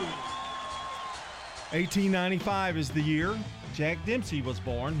you. 1895 is the year Jack Dempsey was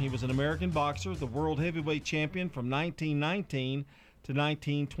born. He was an American boxer, the world heavyweight champion from 1919 to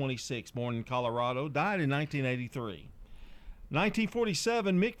 1926. Born in Colorado, died in 1983.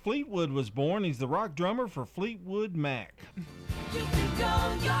 1947, Mick Fleetwood was born. He's the rock drummer for Fleetwood Mac. You can go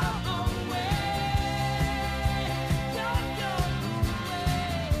your own way. Go your own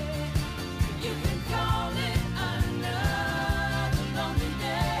way. You can call it another lonely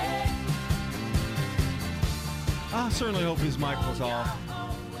day. I certainly hope his mic was off.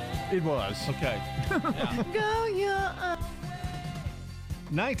 It was. Okay. Go your own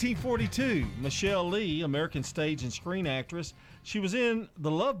 1942, Michelle Lee, American stage and screen actress. She was in The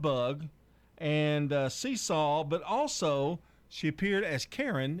Love Bug and Seesaw, but also she appeared as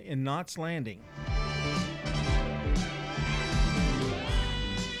Karen in Knots Landing.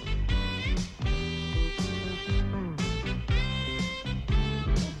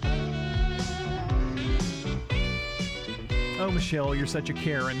 Oh, Michelle, you're such a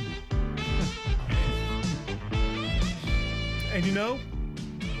Karen. And you know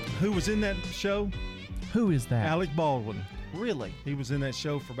who was in that show? Who is that? Alec Baldwin. Really? He was in that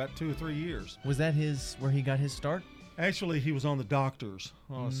show for about 2 or 3 years. Was that where he got his start? Actually, he was on The Doctors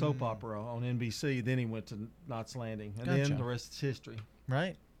on a soap opera on NBC. Then he went to Knots Landing. And then the rest is history.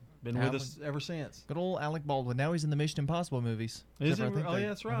 Right. Been with us ever since. Good old Alec Baldwin. Now he's in the Mission Impossible movies. Is he? Except for I think Yeah,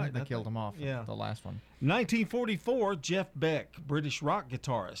 that's right. I think they killed him off. Yeah. The last one. 1944, Jeff Beck, British rock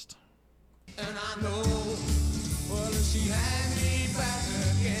guitarist. And I know, well, if she had me back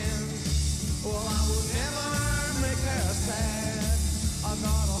again, well, I would never make her sad. I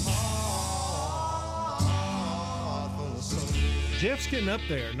got a heart full of soul. Jeff's getting up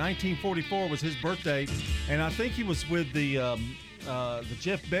there. 1944 was his birthday, and I think he was with the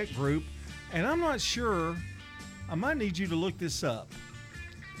Jeff Beck group. And I'm not sure. I might need you to look this up.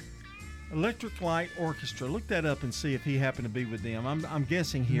 Electric Light Orchestra. Look that up and see if he happened to be with them. I'm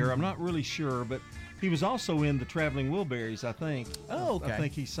guessing here. I'm not really sure, but he was also in the Traveling Wilburys, I think. Oh, okay. I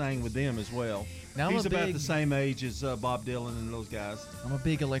think he sang with them as well. Now he's about the same age as Bob Dylan and those guys. I'm a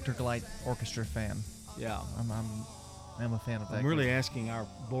big Electric Light Orchestra fan. Yeah. I'm a fan of that. I'm really asking our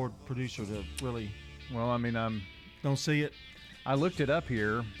board producer to really. Well, I mean, don't see it. I looked it up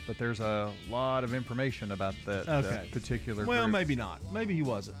here, but there's a lot of information about that particular Well, group. maybe not. Maybe he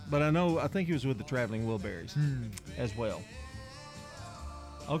wasn't. But I think he was with the Traveling Wilburys as well.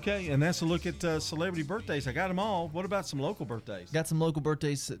 Okay, and that's a look at celebrity birthdays. I got them all. What about some local birthdays? Got some local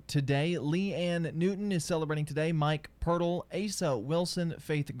birthdays today. Leanne Newton is celebrating today. Mike Pirtle, Asa Wilson,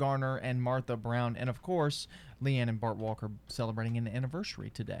 Faith Garner, and Martha Brown. And, of course, Leanne and Bart Walker celebrating an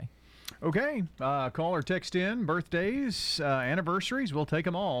anniversary today. Okay, call or text in birthdays, anniversaries. We'll take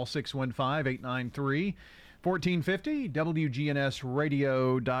them all. 615-893-1450,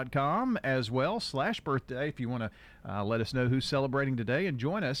 WGNSradio.com as well, /birthday if you want to let us know who's celebrating today and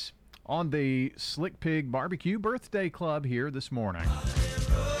join us on the Slick Pig Barbecue Birthday Club here this morning.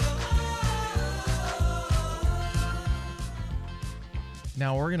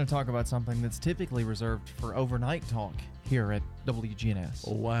 Now we're going to talk about something that's typically reserved for overnight talk here at WGNS.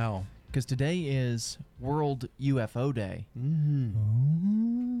 Oh, wow. Because today is World UFO Day.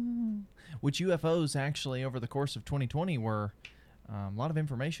 Which UFOs actually, over the course of 2020, were a lot of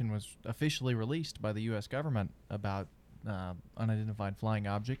information was officially released by the U.S. government about unidentified flying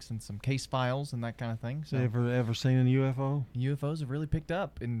objects and some case files and that kind of thing. So ever seen a UFO? UFOs have really picked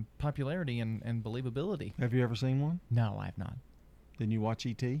up in popularity and believability. Have you ever seen one? No, I have not. Didn't you watch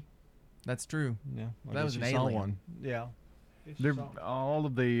E.T.? That's true. Yeah. That was an saw alien. one. Yeah. All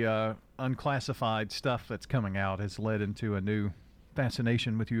of the unclassified stuff that's coming out has led into a new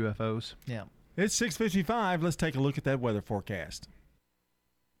fascination with UFOs. Yeah. It's 6:55. Let's take a look at that weather forecast.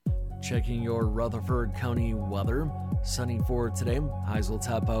 Checking your Rutherford County weather. Sunny for today. Highs will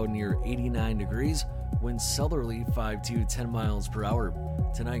top out near 89 degrees. Winds southerly 5 to 10 miles per hour.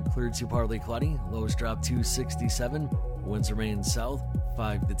 Tonight clear to partly cloudy. Lows drop to 67. Winds remain south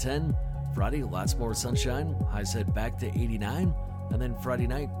 5 to 10. Friday, lots more sunshine. Highs head back to 89. And then Friday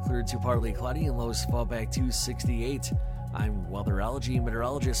night, clear to partly cloudy and lows fall back to 68. I'm weatherology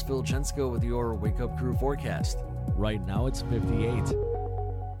meteorologist Phil Jensko with your Wake Up Crew forecast. Right now, it's 58.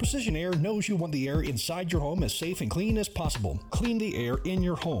 Precision Air knows you want the air inside your home as safe and clean as possible. Clean the air in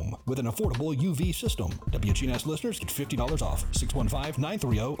your home with an affordable UV system. WGNS listeners get $50 off.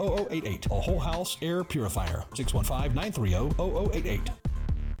 615-930-0088. A whole house air purifier. 615-930-0088.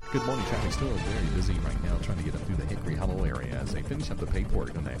 Good morning. Traffic still very busy right now trying to get up through the Hickory Hollow area as they finish up the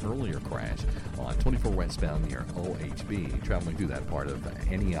paperwork on that earlier crash on 24 westbound near OHB, traveling through that part of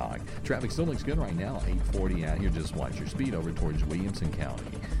Antioch. Traffic still looks good right now. 840 out here. Just watch your speed over towards Williamson County.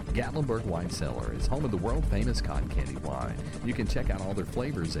 Gatlinburg Wine Cellar is home of the world-famous cotton candy wine. You can check out all their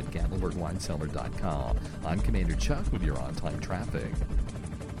flavors at GatlinburgWineCellar.com. I'm Commander Chuck with your on-time traffic.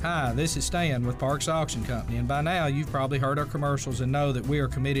 Hi, this is Stan with Parks Auction Company, and by now you've probably heard our commercials and know that we are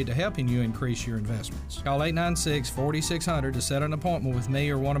committed to helping you increase your investments. Call 896-4600 to set an appointment with me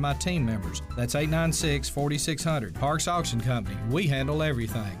or one of my team members. That's 896-4600. Parks Auction Company. We handle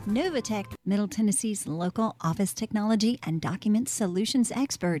everything. Novatech, Middle Tennessee's local office technology and document solutions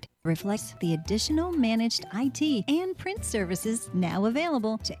expert, reflects the additional managed IT and print services now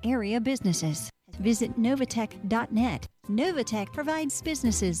available to area businesses. Visit Novatech.net. Novatech provides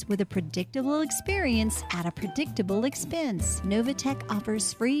businesses with a predictable experience at a predictable expense. Novatech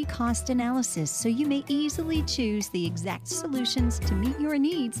offers free cost analysis so you may easily choose the exact solutions to meet your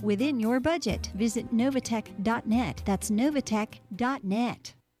needs within your budget. Visit Novatech.net. That's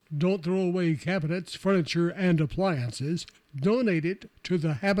Novatech.net. Don't throw away cabinets, furniture, and appliances. Donate it to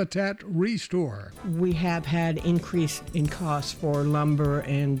the Habitat Restore. We have had increase in costs for lumber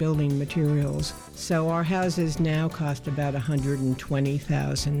and building materials, so our houses now cost about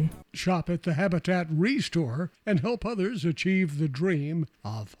 $120,000. Shop at the Habitat Restore and help others achieve the dream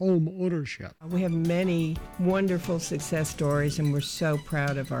of home ownership. We have many wonderful success stories, and we're so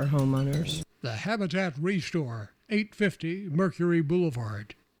proud of our homeowners. The Habitat Restore, 850 Mercury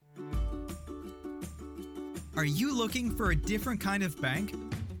Boulevard. Are you looking for a different kind of bank?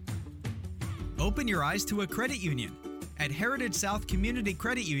 Open your eyes to a credit union. At Heritage South Community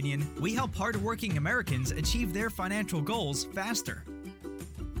Credit Union, we help hardworking Americans achieve their financial goals faster.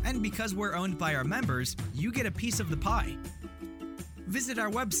 And because we're owned by our members, you get a piece of the pie. Visit our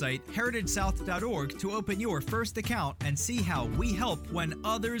website, heritagesouth.org, to open your first account and see how we help when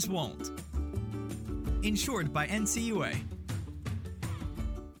others won't. Insured by NCUA.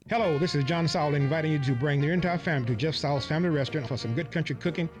 Hello, this is John Sowell inviting you to bring your entire family to Jeff Sowell's Family Restaurant for some good country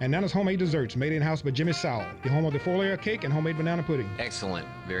cooking and Nana's homemade desserts made in-house by Jimmy Sowell, the home of the 4-layer cake and homemade banana pudding. Excellent.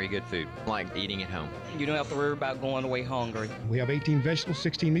 Very good food. Like eating at home. You don't have to worry about going away hungry. We have 18 vegetables,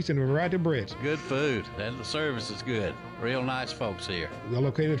 16 meats, and a variety of breads. Good food, and the service is good. Real nice folks here. We're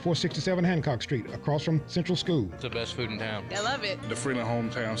located at 467 Hancock Street, across from Central School. It's the best food in town. I love it. The Freeland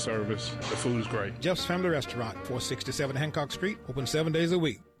Hometown service. The food is great. Jeff's Family Restaurant, 467 Hancock Street, open 7 days a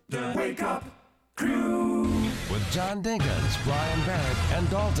week. The Wake Up Crew with John Dinkins, Brian Barrett, and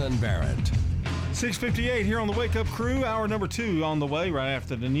Dalton Barrett. 6:58 here on the Wake Up Crew. Hour number 2 on the way right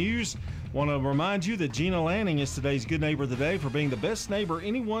after the news. Want to remind you that Gina Lanning is today's Good Neighbor of the Day for being the best neighbor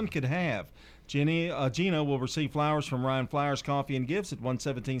anyone could have. Gina will receive flowers from Ryan Flowers Coffee and Gifts at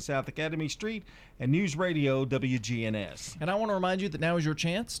 117 South Academy Street and News Radio WGNS. And I want to remind you that now is your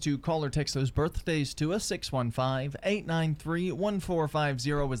chance to call or text those birthdays to us.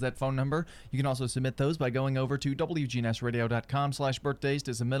 615-893-1450 is that phone number. You can also submit those by going over to WGNSradio.com/birthdays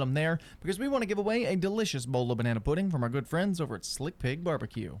to submit them there, because we want to give away a delicious bowl of banana pudding from our good friends over at Slick Pig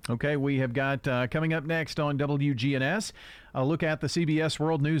Barbecue. Okay, we have got coming up next on WGNS, a look at the CBS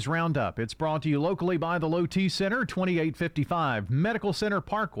World News Roundup. It's brought to you locally by the Low T Center, 2855 Medical Center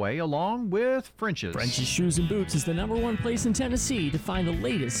Parkway, along with French's. French's Shoes and Boots is the #1 place in Tennessee to find the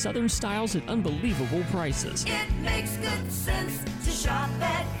latest Southern styles at unbelievable prices. It makes good sense to shop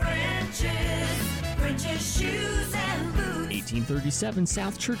at French's. French's Shoes and Boots. 1837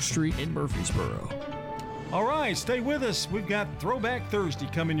 South Church Street in Murfreesboro. All right, stay with us. We've got Throwback Thursday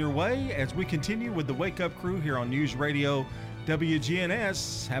coming your way as we continue with the Wake Up Crew here on News Radio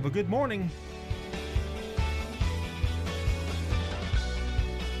WGNS. Have a good morning.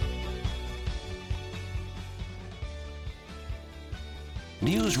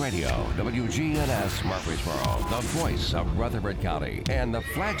 News Radio WGNS Murfreesboro, the voice of Rutherford County, and the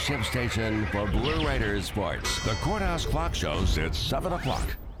flagship station for Blue Raiders sports. The Courthouse Clock shows it's 7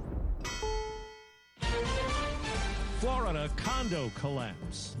 o'clock. Florida condo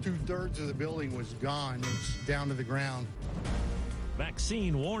collapse. 2/3 of the building was gone. It's down to the ground.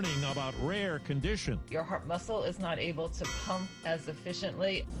 Vaccine warning about rare condition. Your heart muscle is not able to pump as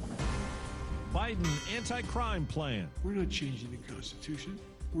efficiently. Biden anti-crime plan. We're not changing the Constitution.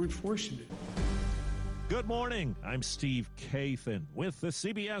 We're enforcing it. Good morning. I'm Steve Kathan with the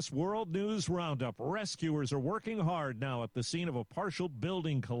CBS World News Roundup. Rescuers are working hard now at the scene of a partial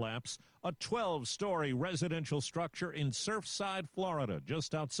building collapse, a 12-story residential structure in Surfside, Florida,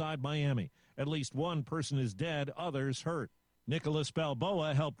 just outside Miami. At least one person is dead, others hurt. Nicholas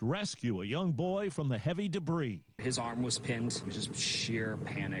Balboa helped rescue a young boy from the heavy debris. His arm was pinned. It was just sheer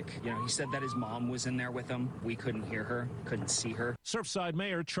panic. He said that his mom was in there with him. We couldn't hear her, couldn't see her. Surfside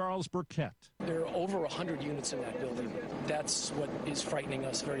Mayor Charles Burkett. There are over 100 units in that building. That's what is frightening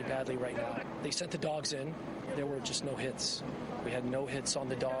us very badly right now. They sent the dogs in. There were just no hits. We had no hits on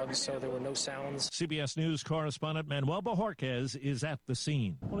the dogs, so there were no sounds. CBS News correspondent Manuel Bojorquez is at the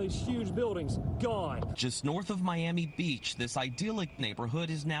scene. One of these huge buildings, gone. Just north of Miami Beach, this idyllic neighborhood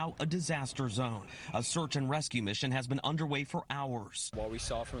is now a disaster zone. A search and rescue mission has been underway for hours. What we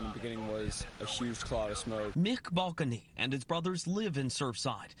saw from the beginning was a huge cloud of smoke. Mick Balcony and his brothers live in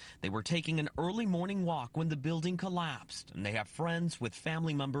Surfside. They were taking an early morning walk when the building collapsed, and they have friends with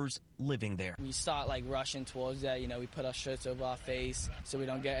family members living there. We start rushing towards that. We put our shirts over our face so we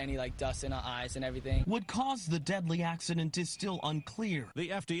don't get any dust in our eyes and everything. What caused the deadly accident is still unclear. The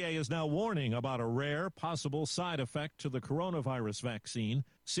FDA is now warning about a rare possible side effect to the coronavirus vaccine.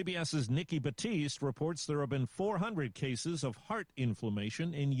 CBS's Nikki Batiste reports there have been 400 cases of heart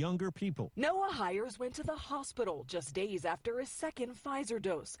inflammation in younger people. Noah Hires went to the hospital just days after his second Pfizer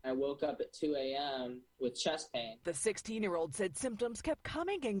dose. I woke up at 2 a.m. with chest pain. The 16-year-old said symptoms kept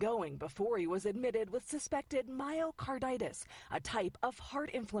coming and going before he was admitted with suspected myocarditis, a type of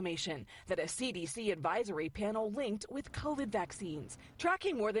heart inflammation that a CDC advisory panel linked with COVID vaccines.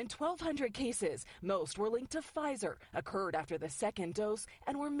 Tracking more than 1,200 cases, most were linked to Pfizer, occurred after the second dose,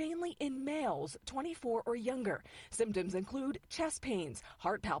 and were mainly in males 24 or younger. Symptoms include chest pains,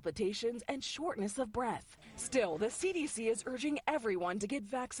 heart palpitations, and shortness of breath. Still, the CDC is urging everyone to get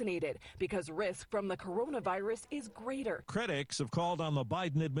vaccinated because risk from the coronavirus is greater. Critics have called on the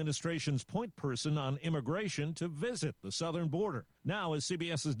Biden administration's point person on immigration to visit the southern border. Now, as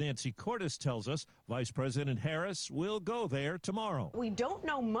CBS's Nancy Cordes tells us, Vice President Harris will go there tomorrow. We don't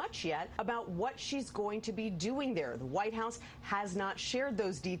know much yet about what she's going to be doing there. The White House has not shared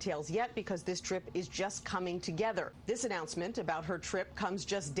those details yet because this trip is just coming together. This announcement about her trip comes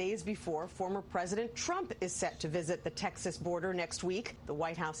just days before former President Trump is set to visit the Texas border next week. The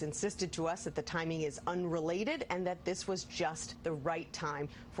White House insisted to us that the timing is unrelated and that this was just the right time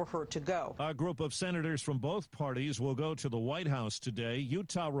for her to go. A group of senators from both parties will go to the White House today.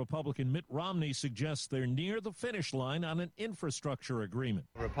 Utah Republican Mitt Romney suggests they're near the finish line on an infrastructure agreement.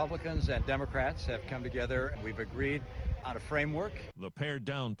 Republicans and Democrats have come together and we've agreed on a framework. The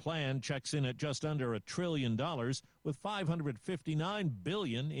pared-down plan checks in at just under $1 trillion with $559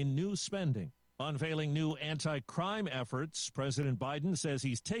 billion in new spending. Unveiling new anti-crime efforts, President Biden says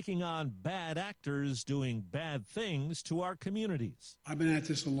he's taking on bad actors doing bad things to our communities. I've been at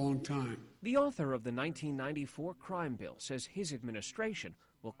this a long time. The author of the 1994 crime bill says his administration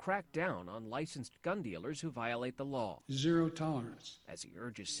will crack down on licensed gun dealers who violate the law. Zero tolerance. As he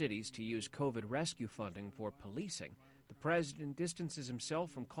urges cities to use COVID rescue funding for policing, the president distances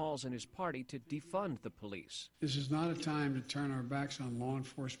himself from calls in his party to defund the police. This is not a time to turn our backs on law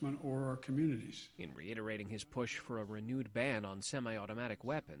enforcement or our communities. In reiterating his push for a renewed ban on semi-automatic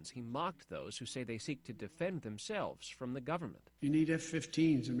weapons, he mocked those who say they seek to defend themselves from the government. You need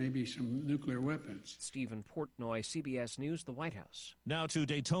F-15s and maybe some nuclear weapons. Stephen Portnoy, CBS News, the White House. Now to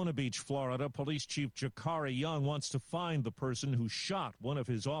Daytona Beach, Florida. Police Chief Jakari Young wants to find the person who shot one of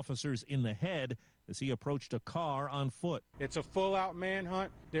his officers in the head as he approached a car on foot. It's a full-out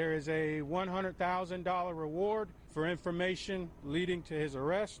manhunt. There is a $100,000 reward for information leading to his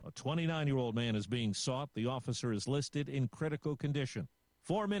arrest. A 29-year-old man is being sought. The officer is listed in critical condition.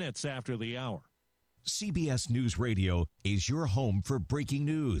 4 minutes after the hour. CBS News Radio is your home for breaking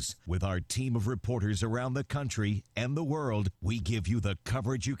news. With our team of reporters around the country and the world, we give you the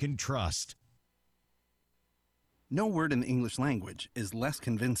coverage you can trust. No word in the English language is less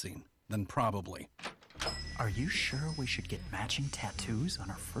convincing than probably. Are you sure we should get matching tattoos on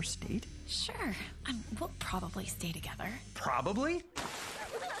our first date? Sure. We'll probably stay together. Probably?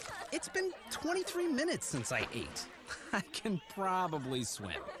 It's been 23 minutes since I ate. I can probably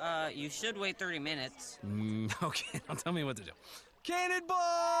swim. You should wait 30 minutes. Okay, now tell me what to do. Cannonball!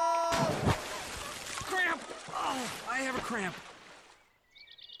 Cramp! Oh, I have a cramp.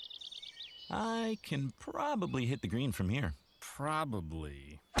 I can probably hit the green from here.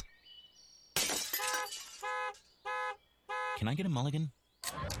 Probably. Can I get a mulligan?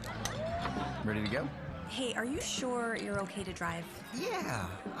 Ready to go? Hey, are you sure you're okay to drive? Yeah,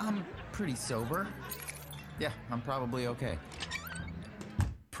 I'm pretty sober. Yeah, I'm probably okay.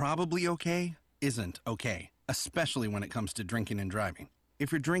 Probably okay isn't okay, especially when it comes to drinking and driving.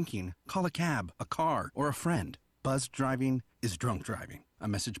 If you're drinking, call a cab, a car, or a friend. Buzzed driving is drunk driving. A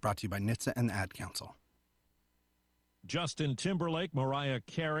message brought to you by NHTSA and the Ad Council. Justin Timberlake, Mariah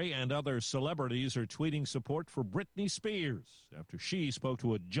Carey, and other celebrities are tweeting support for Britney Spears after she spoke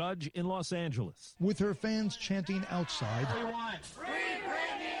to a judge in Los Angeles. With her fans chanting outside, "We want free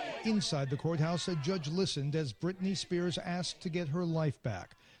Britney!" Inside the courthouse, a judge listened as Britney Spears asked to get her life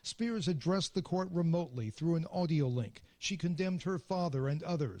back. Spears addressed the court remotely through an audio link. She condemned her father and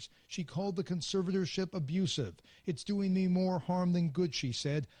others. She called the conservatorship abusive. "It's doing me more harm than good," she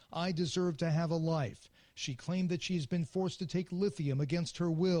said. "I deserve to have a life." She claimed that she's been forced to take lithium against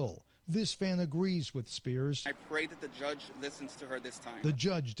her will. This fan agrees with Spears. I pray that the judge listens to her this time. The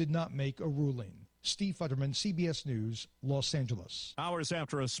judge did not make a ruling. Steve Futterman, CBS News, Los Angeles. Hours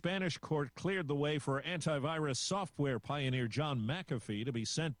after a Spanish court cleared the way for antivirus software pioneer John McAfee to be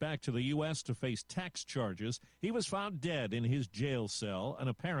sent back to the U.S. to face tax charges, he was found dead in his jail cell, an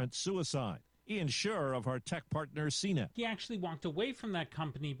apparent suicide. Ian Scher of our tech partner CNET. He actually walked away from that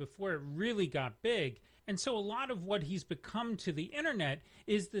company before it really got big. And so a lot of what he's become to the internet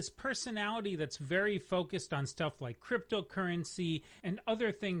is this personality that's very focused on stuff like cryptocurrency and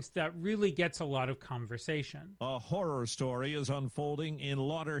other things that really gets a lot of conversation. A horror story is unfolding in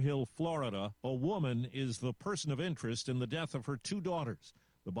Lauderhill, Florida. A woman is the person of interest in the death of her two daughters.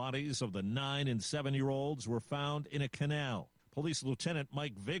 The bodies of the 9- and 7-year-olds were found in a canal. Police Lieutenant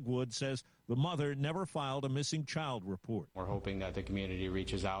Mike Vigwood says the mother never filed a missing child report. We're hoping that the community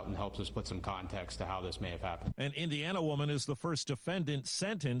reaches out and helps us put some context to how this may have happened. An Indiana woman is the first defendant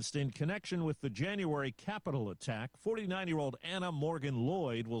sentenced in connection with the January Capitol attack. 49-year-old Anna Morgan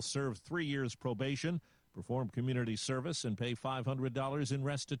Lloyd will serve 3 years probation, perform community service, and pay $500 in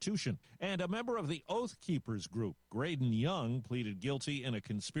restitution. And a member of the Oath Keepers group, Graydon Young, pleaded guilty in a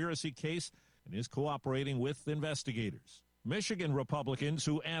conspiracy case and is cooperating with investigators. Michigan Republicans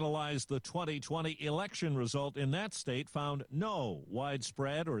who analyzed the 2020 election result in that state found no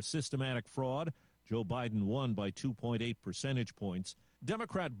widespread or systematic fraud. Joe Biden won by 2.8 percentage points.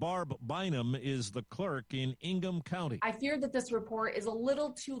 Democrat Barb Bynum is the clerk in Ingham County. I fear that this report is a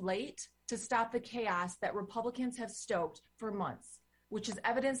little too late to stop the chaos that Republicans have stoked for months, which is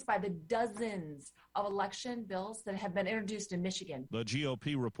evidenced by the dozens of election bills that have been introduced in Michigan. The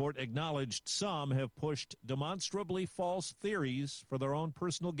GOP report acknowledged some have pushed demonstrably false theories for their own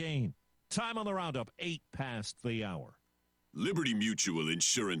personal gain. Time on the roundup, 8 past the hour. Liberty Mutual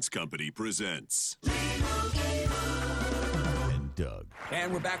Insurance Company presents And Doug.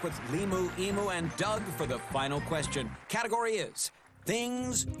 And we're back with Limu, Emu, and Doug for the final question. Category is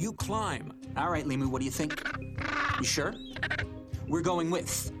things you climb. All right, Limu, what do you think? You sure? We're going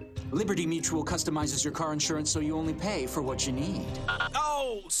with Liberty Mutual customizes your car insurance so you only pay for what you need.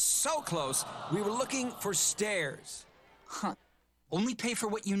 Oh, so close. We were looking for stairs. Huh. Only pay for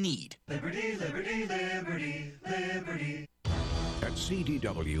what you need. Liberty, liberty, liberty, liberty. At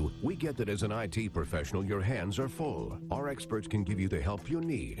CDW, we get that as an IT professional, your hands are full. Our experts can give you the help you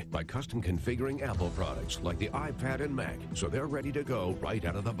need by custom configuring Apple products like the iPad and Mac, so they're ready to go right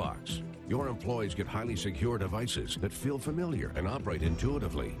out of the box. Your employees get highly secure devices that feel familiar and operate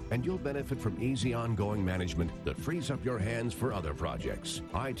intuitively, and you'll benefit from easy ongoing management that frees up your hands for other projects.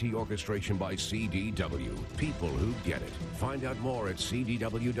 IT orchestration by CDW. People who get it. Find out more at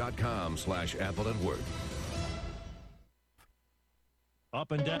cdw.com/Apple@Work.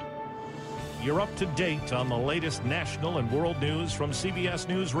 Up and down. You're up to date on the latest national and world news from CBS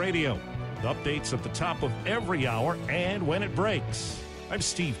News Radio. Updates at the top of every hour and when it breaks. I'm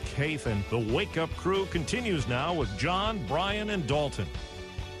Steve Kathan. The Wake Up Crew continues now with John, Brian, and Dalton.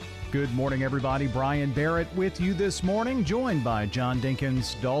 Good morning, everybody. Brian Barrett with you this morning, joined by John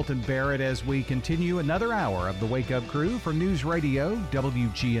Dinkins, Dalton Barrett, as we continue another hour of the Wake Up Crew from News Radio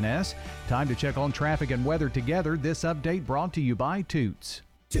WGNS. Time to check on traffic and weather together. This update brought to you by Toots.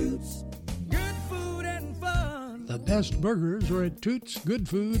 Toots, good food and fun. The best burgers are at Toots Good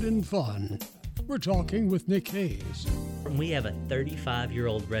Food and Fun. We're talking with Nick Hayes. We have a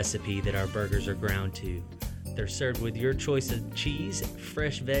 35-year-old recipe that our burgers are ground to. They're served with your choice of cheese,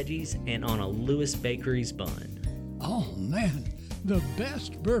 fresh veggies, and on a Lewis Bakery's bun. Oh, man, the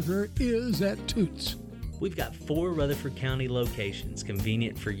best burger is at Toots. We've got 4 Rutherford County locations,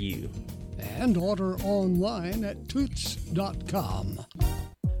 convenient for you. And order online at toots.com.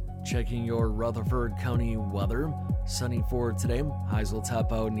 Checking your Rutherford County weather. Sunny for today. Highs will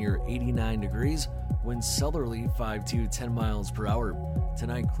top out near 89 degrees. Winds southerly 5 to 10 miles per hour.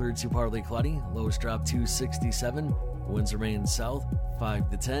 Tonight clear to partly cloudy. Lows drop to 67. Winds remain south 5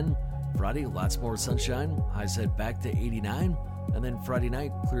 to 10. Friday, lots more sunshine. Highs head back to 89. And then Friday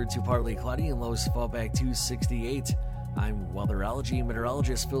night clear to partly cloudy and lows fall back to 68. I'm weatherology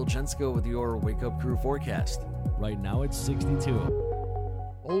meteorologist Phil Jensko with your Wake Up Crew forecast. Right now it's 62.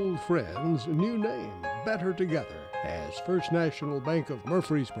 Old friends, new name, better together. As First National Bank of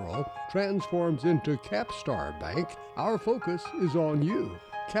Murfreesboro transforms into Capstar Bank, our focus is on you.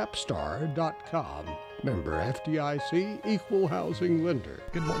 Capstar.com. Member FDIC, Equal Housing Lender.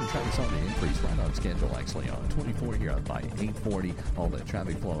 Good morning. Traffic's on the increase, right on schedule, actually, on 24 here up by 840. All the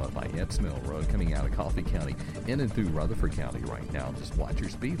traffic flow up by Epps Mill Road coming out of Coffee County in and through Rutherford County right now. Just watch your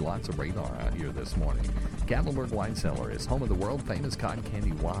speed. Lots of radar out here this morning. Gatlinburg Wine Cellar is home of the world-famous cotton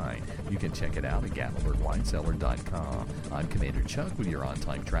candy wine. You can check it out at GatlinburgWineCellar.com. I'm Commander Chuck with your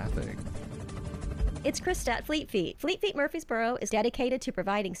on-time traffic. It's Krista at Fleet Feet. Fleet Feet Murfreesboro is dedicated to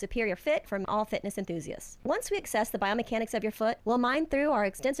providing superior fit from all fitness enthusiasts. Once we assess the biomechanics of your foot, we'll mine through our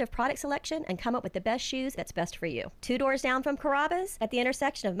extensive product selection and come up with the best shoes that's best for you. 2 doors down from Carrabba's at the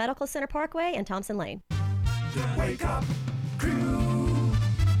intersection of Medical Center Parkway and Thompson Lane. The Wake Up Crew.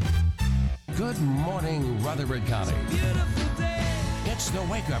 Good morning, Rutherford County. It's the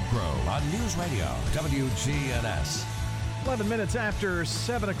Wake Up Crew on News Radio WGNS. 11 minutes after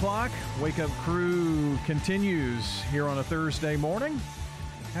 7 o'clock, Wake Up Crew continues here on a Thursday morning.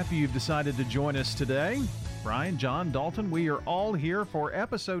 Happy you've decided to join us today. Brian, John, Dalton, we are all here for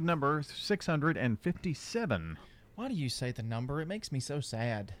episode number 657. Why do you say the number? It makes me so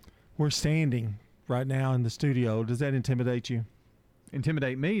sad. We're standing right now in the studio. Does that intimidate you?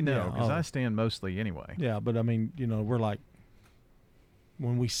 Intimidate me? No, because Yeah, I stand mostly anyway. Yeah, but I mean, we're like,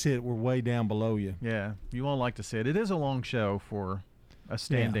 when we sit, we're way down below you. Yeah, you won't like to sit. It is a long show for a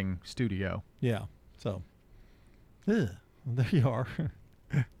standing studio. Yeah, so there you are.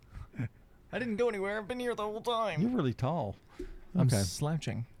 I didn't go anywhere. I've been here the whole time. You're really tall. I'm Okay.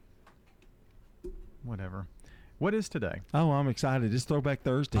 slouching. Whatever. What is today? Oh, I'm excited. It's Throwback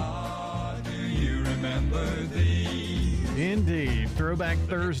Thursday. Do you remember these? Indeed. Throwback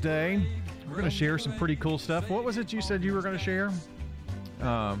Thursday. We're going to share some pretty cool stuff. What was it you said you were going to share? He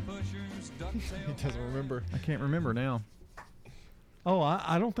doesn't remember. I can't remember now. Oh,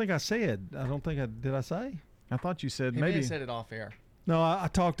 I don't think I said. Did I say? I thought you said He maybe. may have said it off air. No, I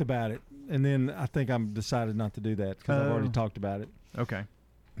talked about it, and then I think I'm decided not to do that because I've already Oh. talked about it. Okay.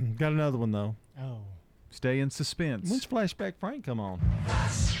 Got another one, though. Oh. Stay in suspense. When's Flashback Frank come on?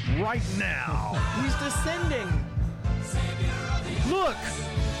 Right now. He's descending. Look!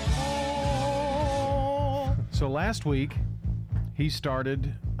 So last week, he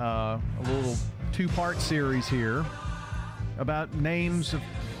started a little 2-part series here about names of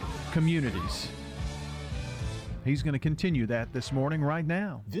communities. He's going to continue that this morning right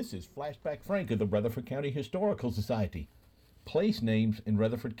now. This is Flashback Frank of the Rutherford County Historical Society. Place names in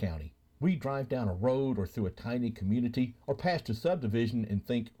Rutherford County. We drive down a road or through a tiny community or past a subdivision and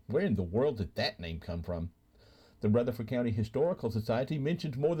think, where in the world did that name come from? The Rutherford County Historical Society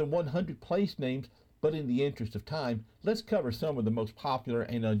mentions more than 100 place names, but in the interest of time, let's cover some of the most popular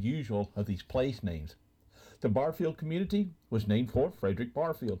and unusual of these place names. The Barfield community was named for Frederick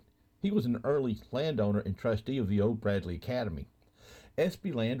Barfield. He was an early landowner and trustee of the old Bradley Academy.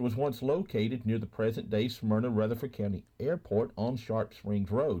 Espy Land was once located near the present-day Smyrna Rutherford County Airport on Sharp Springs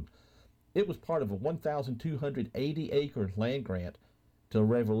Road. It was part of a 1,280-acre land grant to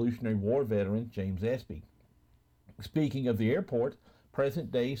Revolutionary War veteran James Espy. Speaking of the airport,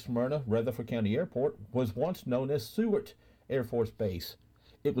 present-day Smyrna Rutherford County Airport was once known as Seward Air Force Base.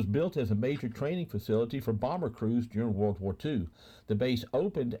 It was built as a major training facility for bomber crews during World War II. The base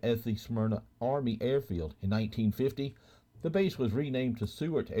opened as the Smyrna Army Airfield. In 1950, the base was renamed to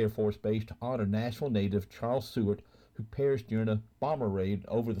Seward Air Force Base to honor Nashville native Charles Seward, who perished during a bomber raid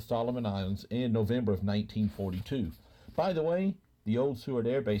over the Solomon Islands in November of 1942. By the way, the old Seward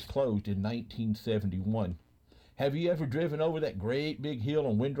Air Base closed in 1971. Have you ever driven over that great big hill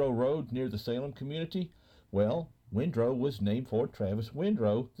on Windrow Road near the Salem community? Well, Windrow was named for Travis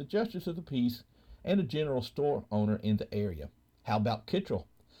Windrow, the Justice of the Peace and a general store owner in the area. How about Kittrell?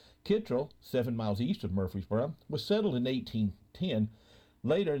 Kittrell, 7 miles east of Murfreesboro, was settled in 1810,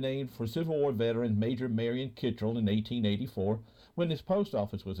 later named for Civil War veteran Major Marion Kittrell in 1884 when his post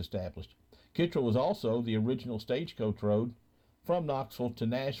office was established. Kittrell was also the original stagecoach road from Knoxville to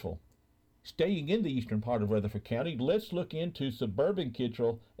Nashville. Staying in the eastern part of Rutherford County, let's look into suburban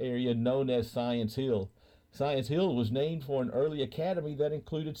Kittrell area known as Science Hill. Science Hill was named for an early academy that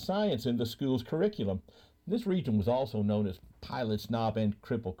included science in the school's curriculum. This region was also known as Pilot's Knob and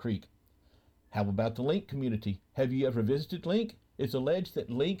Cripple Creek. How about the Link community? Have you ever visited Link? It's alleged that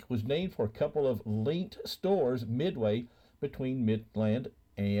Link was named for a couple of linked stores midway between Midland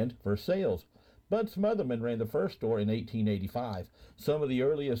and Versailles. Bud Smotherman ran the first store in 1885. Some of the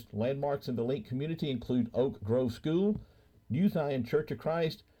earliest landmarks in the Link community include Oak Grove School, New Zion Church of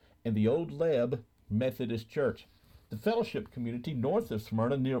Christ, and the Old Leb Methodist Church. The Fellowship community north of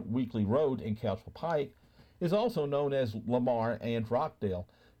Smyrna near Weekly Road and Couchville Pike is also known as Lamar and Rockdale.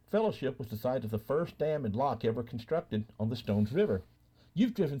 Fellowship was the site of the first dam and lock ever constructed on the Stones River.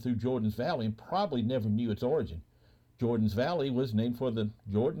 You've driven through Jordan's Valley and probably never knew its origin. Jordan's Valley was named for the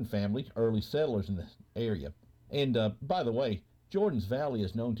Jordan family, early settlers in the area. And by the way, Jordan's Valley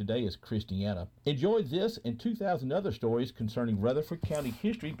is known today as Christiana. Enjoy this and 2,000 other stories concerning Rutherford County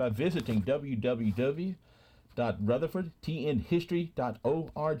history by visiting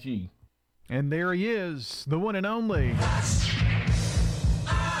www.rutherfordtnhistory.org. And there he is, the one and only.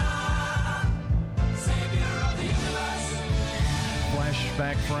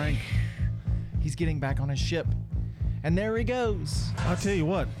 Flashback Frank. He's getting back on his ship. And there he goes. I'll tell you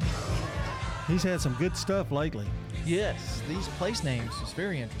what, he's had some good stuff lately. Yes, these place names is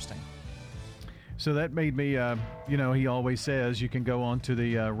very interesting. So that made me, he always says you can go on to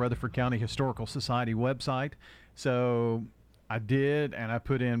the Rutherford County Historical Society website. So I did, and I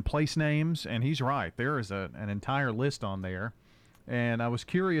put in place names, and he's right. There is an entire list on there. And I was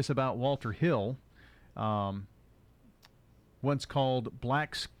curious about Walter Hill, once called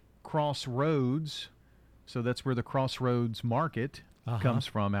Black's Crossroads. So that's where the Crossroads Market comes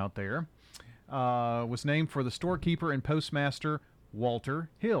from out there. Was named for the storekeeper and postmaster Walter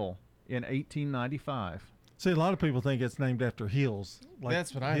Hill in 1895. See, a lot of people think it's named after hills. Like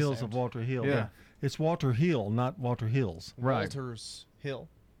that's what I Hills assumed. of Walter Hill. Yeah. It's Walter Hill, not Walter Hills. Right. Walter's Hill.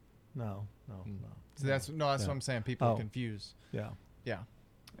 No. So that's what I'm saying. People are confused. Yeah. Yeah.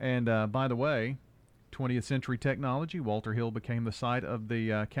 And by the way, 20th century technology, Walter Hill became the site of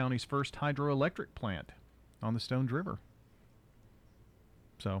the county's first hydroelectric plant on the Stones River.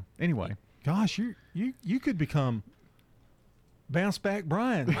 So anyway. Gosh, you could become Bounce Back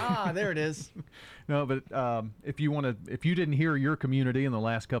Brian. There it is. No, but if you didn't hear your community in the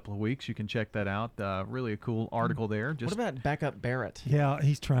last couple of weeks, you can check that out. Really a cool article there. What about Backup Barrett? Yeah,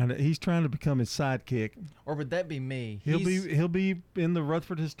 he's trying to become his sidekick. Or would that be me? He'll be in the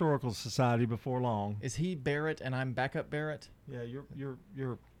Rutherford Historical Society before long. Is he Barrett and I'm Backup Barrett? Yeah,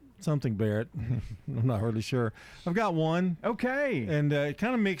 you're something Barrett. I'm not really sure. I've got one. Okay. And it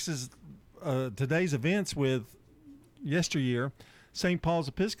kind of mixes today's events with yesteryear. St. Paul's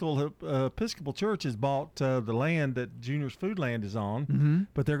Episcopal Church has bought the land that Junior's Foodland is on,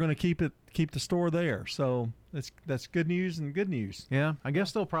 but they're going to keep the store there. So that's good news and good news. Yeah, I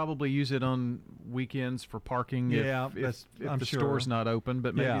guess they'll probably use it on weekends for parking. If I'm the sure. store's not open,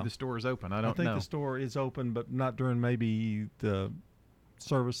 but maybe the store is open. I don't know. I think the store is open, but not during maybe the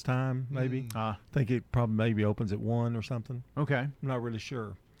service time. Maybe I think it probably maybe opens at 1 or something. Okay, I'm not really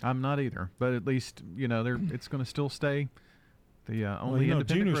sure. I'm not either, but at least it's going to still stay the only independent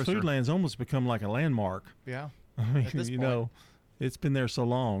Junior's grocer. Foodland's almost become like a landmark. Yeah, I mean, at this point. It's been there so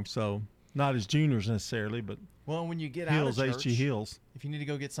long, so not as Junior's necessarily, but well, when you get Hills, out of church, H.G. Hills. If you need to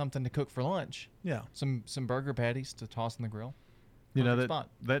go get something to cook for lunch, some burger patties to toss in the grill.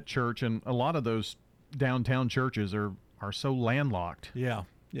 That church and a lot of those downtown churches are so landlocked. Yeah.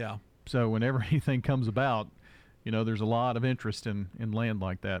 So whenever anything comes about, there's a lot of interest in land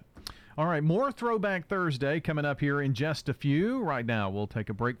like that. All right, more Throwback Thursday coming up here in just a few. Right now, we'll take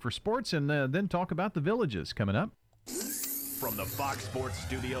a break for sports and then talk about the Villages coming up. From the Fox Sports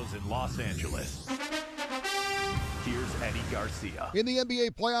Studios in Los Angeles, here's Eddie Garcia. In the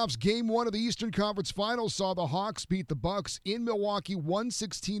NBA playoffs, Game 1 of the Eastern Conference Finals saw the Hawks beat the Bucks in Milwaukee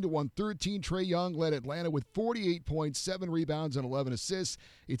 116-113. Trae Young led Atlanta with 48 points, 7 rebounds, and 11 assists.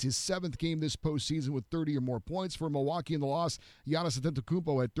 It's his 7th game this postseason with 30 or more points. For Milwaukee in the loss, Giannis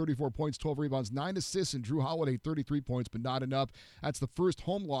Antetokounmpo had 34 points, 12 rebounds, 9 assists, and Drew Holiday 33 points, but not enough. That's the first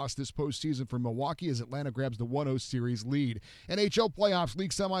home loss this postseason for Milwaukee as Atlanta grabs the 1-0 series lead. NHL playoffs,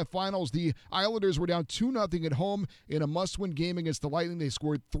 league semifinals, the Islanders were down 2-0 at home in a must-win game against the Lightning. They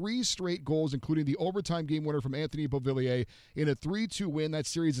scored 3 straight goals, including the overtime game winner from Anthony Beauvillier in a 3-2 win. That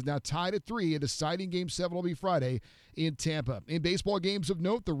series is now tied at 3. A deciding Game 7 will be Friday in Tampa. In baseball games of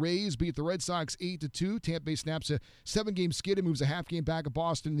note, the Rays beat the Red Sox 8-2. Tampa Bay snaps a 7-game skid and moves a half game back of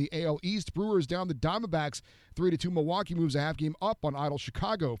Boston in the AL East. Brewers down the Diamondbacks 3-2. Milwaukee moves a half game up on idle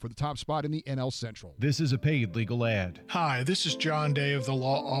Chicago for the top spot in the NL Central. This is a paid legal ad. Hi, this is John Day of the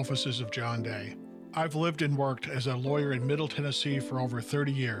Law Offices of John Day. I've lived and worked as a lawyer in Middle Tennessee for over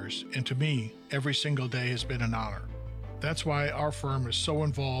 30 years, and to me, every single day has been an honor. That's why our firm is so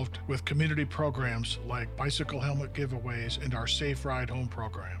involved with community programs like bicycle helmet giveaways and our Safe Ride Home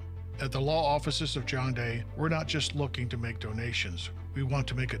program. At the Law Offices of John Day, we're not just looking to make donations. We want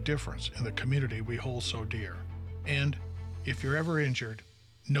to make a difference in the community we hold so dear. And if you're ever injured,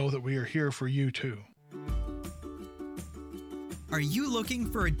 know that we are here for you too. Are you looking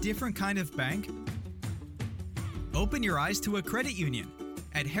for a different kind of bank? Open your eyes to a credit union.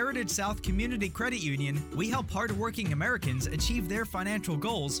 At Heritage South Community Credit Union, we help hardworking Americans achieve their financial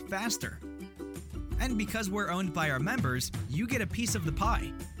goals faster. And because we're owned by our members, you get a piece of the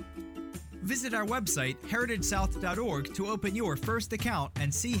pie. Visit our website, heritagesouth.org, to open your first account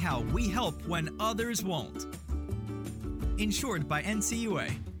and see how we help when others won't. Insured by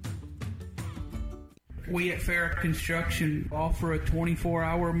NCUA. We at Farrah Construction offer a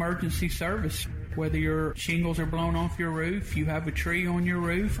 24-hour emergency service. Whether your shingles are blown off your roof, you have a tree on your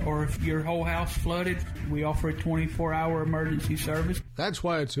roof, or if your whole house flooded, we offer a 24-hour emergency service. That's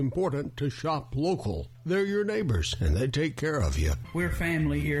why it's important to shop local. They're your neighbors, and they take care of you. We're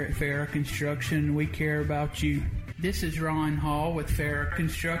family here at Farrah Construction. We care about you. This is Ron Hall with Farrah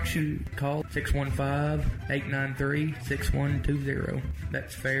Construction. Call 615-893-6120.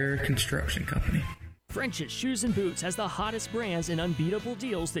 That's Farrah Construction Company. French's Shoes and Boots has the hottest brands and unbeatable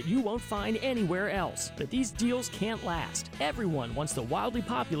deals that you won't find anywhere else. But these deals can't last. Everyone wants the wildly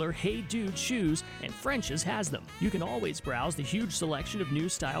popular Hey Dude shoes, and French's has them. You can always browse the huge selection of new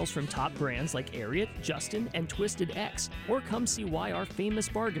styles from top brands like Ariat, Justin, and Twisted X. Or come see why our famous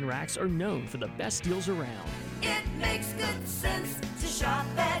bargain racks are known for the best deals around. It makes good sense to shop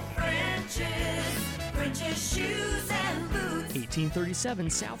at French's. French's Shoes and Boots. 1837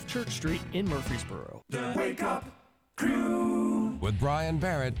 South Church Street in Murfreesboro. The Wake Up Crew. With Brian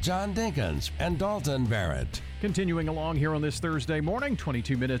Barrett, John Dinkins, and Dalton Barrett. Continuing along here on this Thursday morning,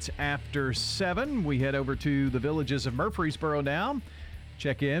 22 minutes after 7, we head over to the Villages of Murfreesboro now.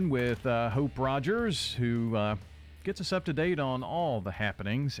 Check in with Hope Rogers, who gets us up to date on all the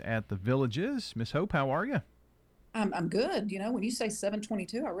happenings at the Villages. Miss Hope, how are you? I'm good. You know, when you say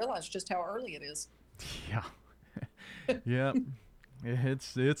 7:22, I realize just how early it is. Yeah. Yep.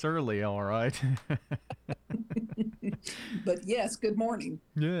 It's early, all right. But yes, good morning.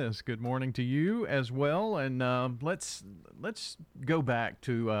 Yes, good morning to you as well. And let's go back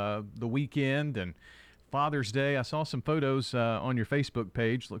to the weekend and Father's Day. I saw some photos on your Facebook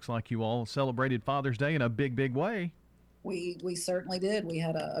page. Looks like you all celebrated Father's Day in a big, big way. We certainly did. We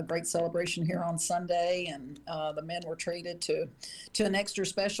had a great celebration here on Sunday, and the men were treated to an extra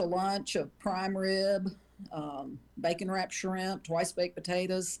special lunch of prime rib, bacon wrapped shrimp, twice baked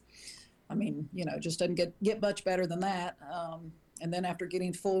potatoes. I mean, you know, just doesn't get much better than that. And then after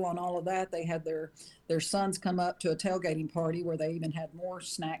getting full on all of that, they had their sons come up to a tailgating party where they even had more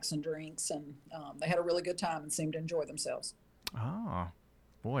snacks and drinks, and they had a really good time and seemed to enjoy themselves. Ah,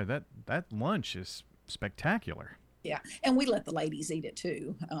 boy, that lunch is spectacular. Yeah, and we let the ladies eat it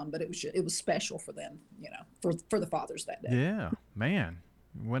too, but it was special for them, you know, for the fathers that day. Yeah, man,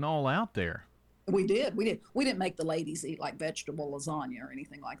 went all out there. We did. We didn't make the ladies eat like vegetable lasagna or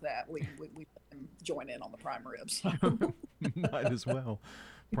anything like that. We let them join in on the prime ribs. Might as well.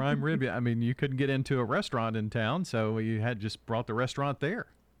 Prime rib. I mean, you couldn't get into a restaurant in town, so you had just brought the restaurant there.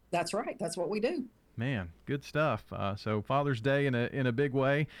 That's right. That's what we do. Man, good stuff. So Father's Day in a big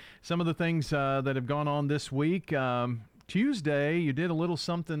way. Some of the things that have gone on this week. Tuesday, you did a little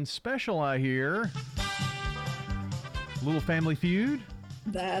something special, I hear. A little Family Feud.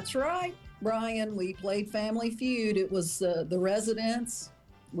 That's right, Brian. We played Family Feud. It was the residents,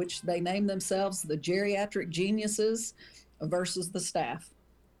 which they named themselves the Geriatric Geniuses, versus the staff.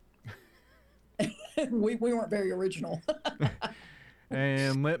 we weren't very original.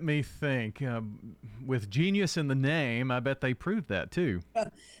 And let me think, with genius in the name, I bet they proved that too.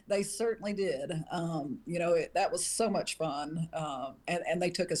 They certainly did. You know, that was so much fun. And they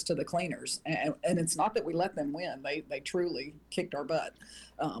took us to the cleaners. And it's not that we let them win. They truly kicked our butt.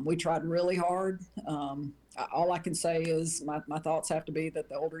 We tried really hard. All I can say is my thoughts have to be that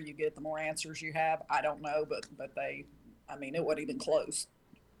the older you get, the more answers you have. I don't know, but it wasn't even close.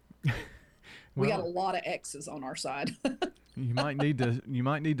 We got a lot of X's on our side. You might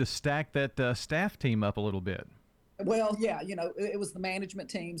need to stack that staff team up a little bit. Well, yeah, you know, it was the management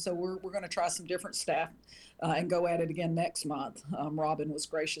team, so we're going to try some different staff and go at it again next month. Robin was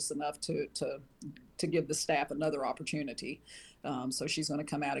gracious enough to give the staff another opportunity, so she's going to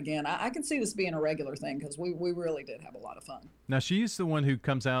come out again. I can see this being a regular thing because we really did have a lot of fun. Now, she's the one who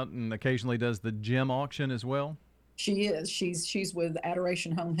comes out and occasionally does the gym auction as well. She is. She's with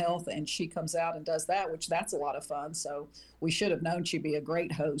Adoration Home Health, and she comes out and does that, which that's a lot of fun. So we should have known she'd be a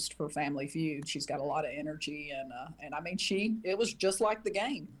great host for Family Feud. She's got a lot of energy, and I mean, it was just like the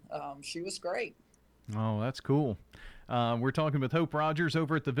game. She was great. Oh, that's cool. We're talking with Hope Rogers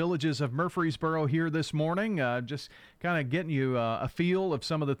over at the Villages of Murfreesboro here this morning, just kind of getting you a feel of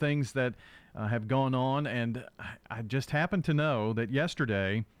some of the things that have gone on. And I just happened to know that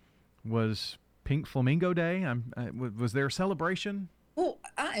yesterday was Pink Flamingo Day. Was there a celebration? Well,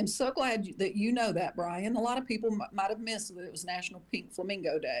 I I am so glad that you know that, Brian. A lot of people might have missed that it was National Pink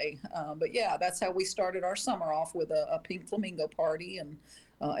Flamingo Day. But yeah, that's how we started our summer off, with a pink flamingo party and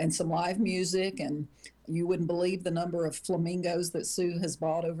some live music. And you wouldn't believe the number of flamingos that Sue has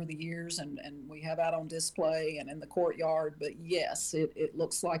bought over the years, and we have out on display and in the courtyard. But yes, it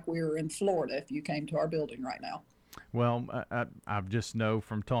looks like we're in Florida if you came to our building right now. Well, I just know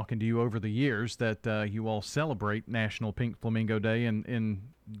from talking to you over the years that you all celebrate National Pink Flamingo Day in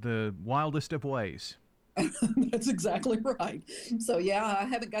the wildest of ways. That's exactly right. So yeah, I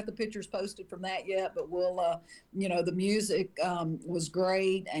haven't got the pictures posted from that yet, but we'll, the music was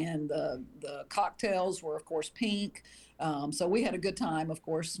great, and the cocktails were, of course, pink. So we had a good time, of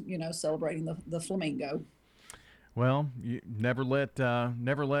course, celebrating the flamingo. Well, you never let a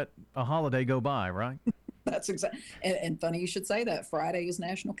holiday go by, right? That's exactly, and funny you should say that. Friday is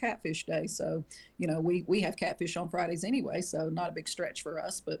National Catfish Day, so we have catfish on Fridays anyway, so not a big stretch for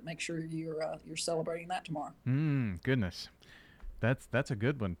us. But make sure you're celebrating that tomorrow. Goodness, that's a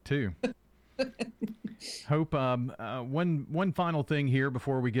good one too. Hope, one final thing here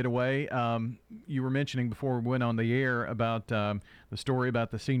before we get away. You were mentioning before we went on the air about the story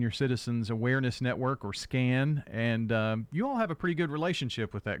about the Senior Citizens Awareness Network, or SCAN, and you all have a pretty good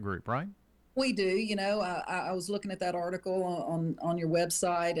relationship with that group, right? We do. I was looking at that article on your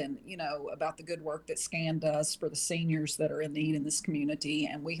website, and about the good work that SCAN does for the seniors that are in need in this community,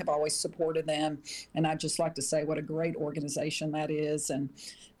 and we have always supported them. And I'd just like to say what a great organization that is. And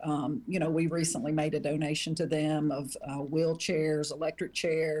we recently made a donation to them of wheelchairs, electric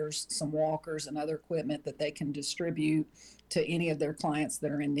chairs, some walkers, and other equipment that they can distribute to any of their clients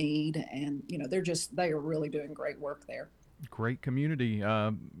that are in need. And they are really doing great work there. Great community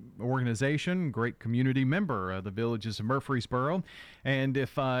organization, great community member, the Villages of Murfreesboro. And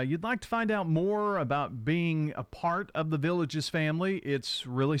if you'd like to find out more about being a part of the Villages family, it's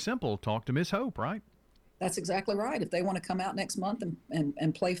really simple. Talk to Miss Hope, right? That's exactly right. If they want to come out next month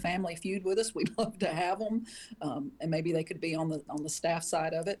and play Family Feud with us, we'd love to have them. And maybe they could be on the staff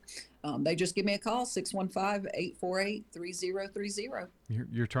side of it. They just give me a call, 615-848-3030.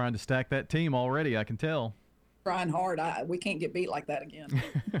 You're trying to stack that team already, I can tell. Trying hard. We can't get beat like that again.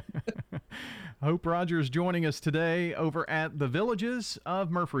 Hope Rogers joining us today over at the Villages of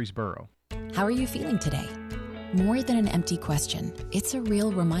Murfreesboro. How are you feeling today? More than an empty question, it's a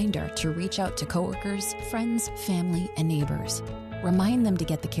real reminder to reach out to coworkers, friends, family, and neighbors. Remind them to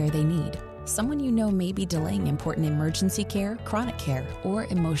get the care they need. Someone you know may be delaying important emergency care, chronic care, or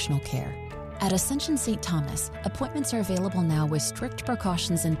emotional care. At Ascension St. Thomas, appointments are available now with strict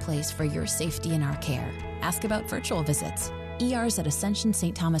precautions in place for your safety and our care. Ask about virtual visits. ERs at Ascension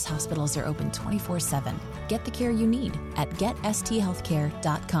St. Thomas hospitals are open 24/7. Get the care you need at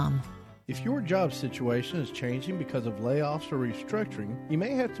getsthealthcare.com. If your job situation is changing because of layoffs or restructuring, you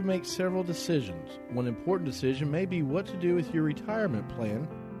may have to make several decisions. One important decision may be what to do with your retirement plan.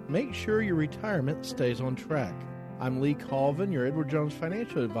 Make sure your retirement stays on track. I'm Lee Colvin, your Edward Jones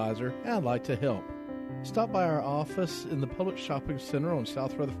financial advisor, and I'd like to help. Stop by our office in the Public Shopping Center on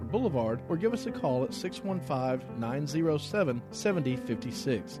South Rutherford Boulevard, or give us a call at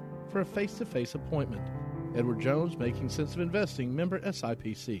 615-907-7056 for a face-to-face appointment. Edward Jones, Making Sense of Investing, member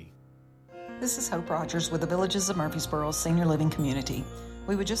SIPC. This is Hope Rogers with the Villages of Murfreesboro Senior Living Community.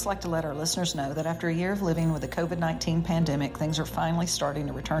 We would just like to let our listeners know that after a year of living with the COVID-19 pandemic, things are finally starting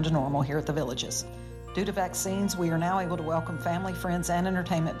to return to normal here at the Villages. Due to vaccines, we are now able to welcome family, friends, and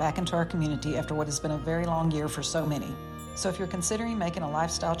entertainment back into our community after what has been a very long year for so many. So if you're considering making a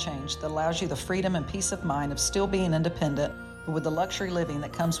lifestyle change that allows you the freedom and peace of mind of still being independent, but with the luxury living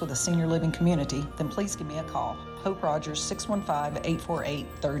that comes with a senior living community, then please give me a call. Hope Rogers,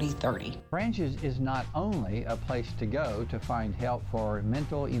 615-848-3030. Branches is not only a place to go to find help for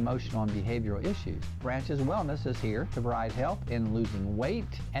mental, emotional, and behavioral issues. Branches Wellness is here to provide help in losing weight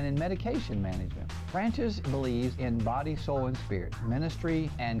and in medication management. Branches believes in body, soul, and spirit,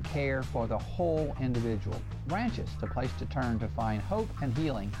 ministry, and care for the whole individual. Branches, the place to turn to find hope and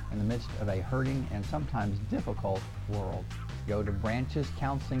healing in the midst of a hurting and sometimes difficult world. Go to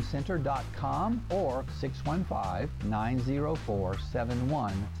branchescounselingcenter.com or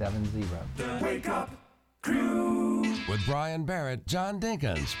 615-904-7170. The Wake Up Crew with Brian Barrett, John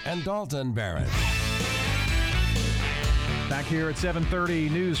Dinkins, and Dalton Barrett. Back here at 7:30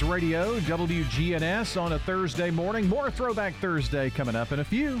 News Radio, WGNS on a Thursday morning. More Throwback Thursday coming up in a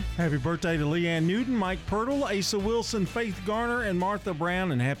few. Happy birthday to Leanne Newton, Mike Pirtle, Asa Wilson, Faith Garner, and Martha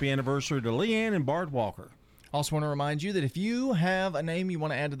Brown, and happy anniversary to Leanne and Bart Walker. Also want to remind you that if you have a name you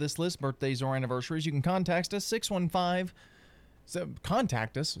want to add to this list, birthdays or anniversaries, you can contact us,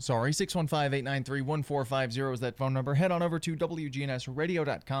 contact us. 615-893-1450 is that phone number. Head on over to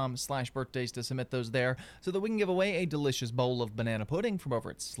WGNSradio.com/birthdays to submit those there so that we can give away a delicious bowl of banana pudding from over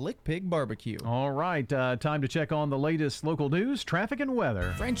at Slick Pig Barbecue. All right, time to check on the latest local news, traffic, and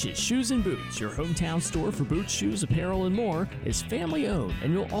weather. French's Shoes and Boots, your hometown store for boots, shoes, apparel, and more, is family-owned,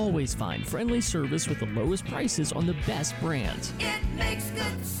 and you'll always find friendly service with the lowest prices on the best brands. It makes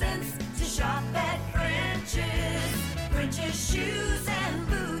good sense to shop at French's. French's Shoes and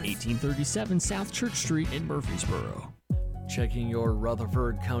Boots. 1837 South Church Street in Murfreesboro. Checking your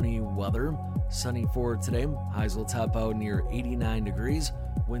Rutherford County weather. Sunny for today. Highs will top out near 89 degrees.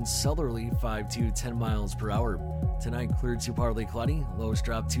 Winds southerly 5 to 10 miles per hour. Tonight cleared to partly cloudy. Lows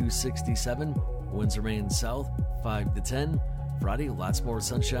drop to 67. Winds remain south 5 to 10. Friday, lots more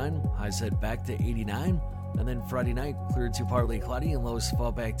sunshine. Highs head back to 89. And then Friday night cleared to partly cloudy and lows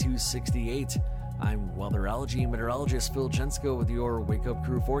fall back to 68. I'm weatherology meteorologist Phil Jensko with your Wake Up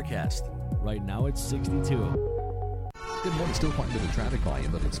Crew forecast. Right now it's 62. Good morning. Still quite a bit of traffic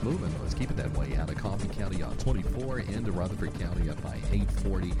volume, but it's moving. Let's keep it that way. Out of Coffee County on 24 into Rutherford County up by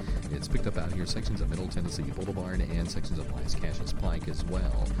 840. It's picked up out here sections of Middle Tennessee Boulevard and sections of Las Cassius Pike as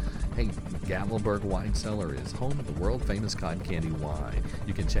well. Hey, Gatlinburg Wine Cellar is home of the world-famous cotton candy wine.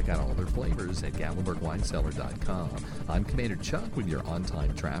 You can check out all their flavors at GatlinburgWineCellar.com. I'm Commander Chuck with your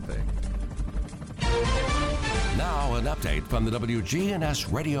on-time traffic. Now an update from the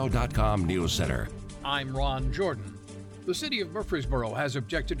WGNSradio.com News Center. I'm Ron Jordan. The city of Murfreesboro has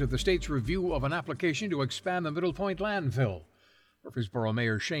objected to the state's review of an application to expand the Middle Point landfill. Murfreesboro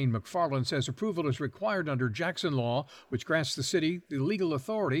Mayor Shane McFarland says approval is required under Jackson law, which grants the city the legal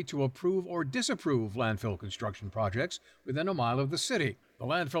authority to approve or disapprove landfill construction projects within a mile of the city. The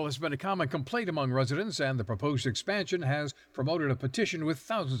landfill has been a common complaint among residents, and the proposed expansion has promoted a petition with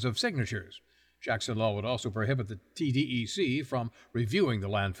thousands of signatures. Jackson law would also prohibit the TDEC from reviewing the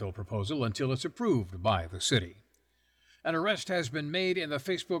landfill proposal until it's approved by the city. An arrest has been made in the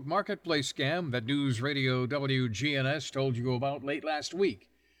Facebook Marketplace scam that News Radio WGNS told you about late last week.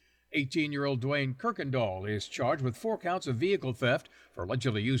 18-year-old Dwayne Kirkendall is charged with 4 counts of vehicle theft for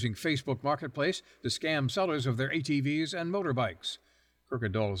allegedly using Facebook Marketplace to scam sellers of their ATVs and motorbikes.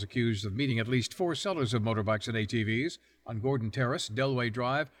 Kirkendall is accused of meeting at least 4 sellers of motorbikes and ATVs on Gordon Terrace, Delway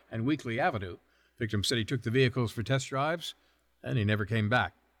Drive, and Weekly Avenue. Victim said he took the vehicles for test drives, and he never came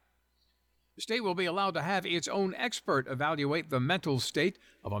back. The state will be allowed to have its own expert evaluate the mental state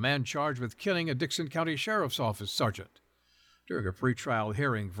of a man charged with killing a Dixon County Sheriff's Office sergeant. During a pretrial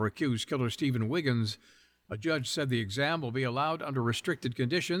hearing for accused killer Stephen Wiggins, a judge said the exam will be allowed under restricted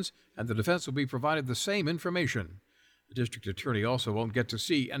conditions and the defense will be provided the same information. The district attorney also won't get to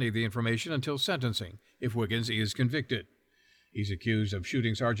see any of the information until sentencing, if Wiggins is convicted. He's accused of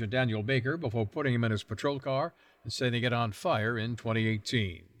shooting Sergeant Daniel Baker before putting him in his patrol car and setting it on fire in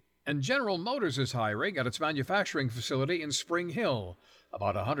 2018. And General Motors is hiring at its manufacturing facility in Spring Hill.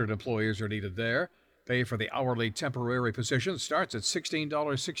 About 100 employees are needed there. Pay for the hourly temporary position starts at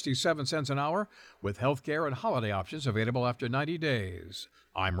 $16.67 an hour, with health care and holiday options available after 90 days.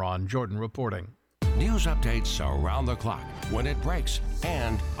 I'm Ron Jordan reporting. News updates around the clock, when it breaks,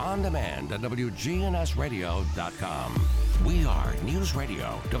 and on demand at WGNSradio.com. We are News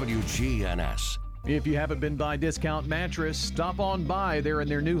Radio WGNS. If you haven't been by Discount Mattress, stop on by. They're in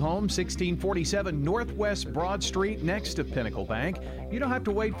their new home, 1647 Northwest Broad Street, next to Pinnacle Bank. You don't have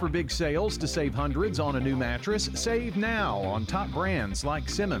to wait for big sales to save hundreds on a new mattress. Save now on top brands like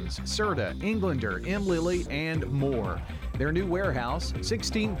Simmons, Serta, Englander, M. Lilly, and more. Their new warehouse,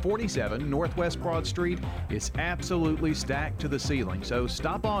 1647 Northwest Broad Street, is absolutely stacked to the ceiling. So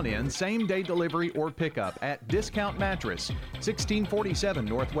stop on in, same-day delivery or pickup at Discount Mattress, 1647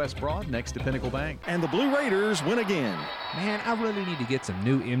 Northwest Broad, next to Pinnacle Bank. And the Blue Raiders win again. Man, I really need to get some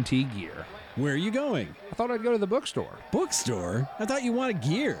new MT gear. Where are you going? I thought I'd go to the bookstore. Bookstore? I thought you wanted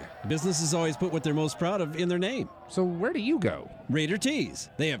gear. Businesses always put what they're most proud of in their name. So where do you go? Raider Tees.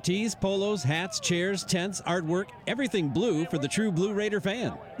 They have tees, polos, hats, chairs, tents, artwork, everything blue for the true Blue Raider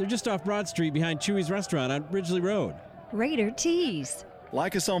fan. They're just off Broad Street behind Chewy's Restaurant on Ridgely Road. Raider Tees.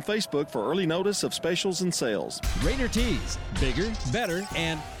 Like us on Facebook for early notice of specials and sales. Raider Tees. Bigger, better,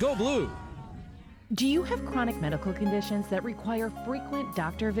 and go blue. Do you have chronic medical conditions that require frequent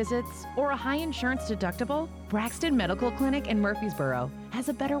doctor visits or a high insurance deductible? Braxton Medical Clinic in Murfreesboro has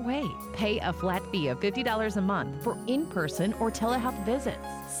a better way. Pay a flat fee of $50 a month for in-person or telehealth visits.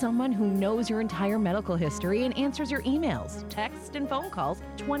 Someone who knows your entire medical history and answers your emails, texts, and phone calls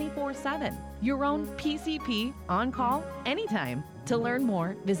 24/7. Your own PCP on call anytime. To learn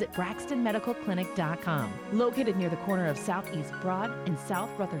more, visit BraxtonMedicalClinic.com. Located near the corner of Southeast Broad and South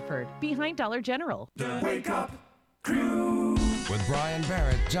Rutherford, behind Dollar General. The Wake Up Crew. with Brian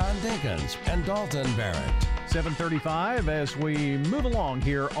Barrett, John Dinkins, and Dalton Barrett. 7:35 as we move along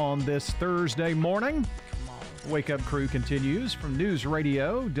here on this Thursday morning. Wake Up Crew continues from News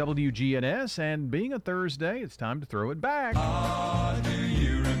Radio WGNS, and being a Thursday, it's time to throw it back. Do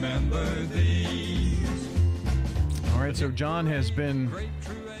you remember these? All right, so John has been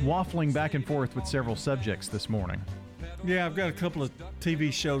waffling back and forth with several subjects this morning. Yeah, I've got a couple of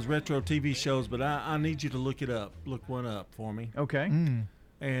TV shows, retro TV shows, but I need you to look one up for me. Okay.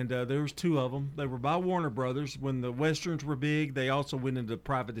 And there was two of them. They were by Warner Brothers. When the Westerns were big, they also went into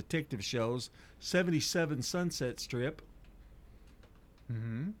private detective shows. 77 Sunset Strip.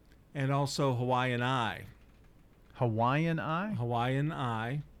 Mm-hmm. And also Hawaiian Eye. Hawaiian Eye? Hawaiian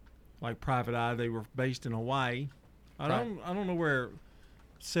Eye. Like Private Eye. They were based in Hawaii. I don't know where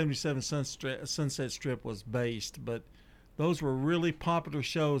 77 Sunset Strip was based, but those were really popular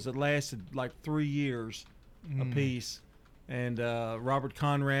shows that lasted like 3 years apiece. And Robert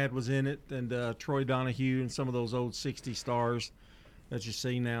Conrad was in it, and Troy Donahue, and some of those old 60 stars that you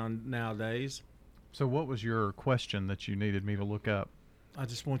see nowadays. So what was your question that you needed me to look up? I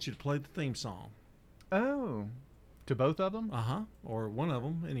just want you to play the theme song. Oh. To both of them? Uh-huh. Or one of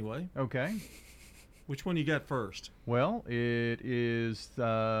them, anyway. Okay. Which one you got first? Well, it is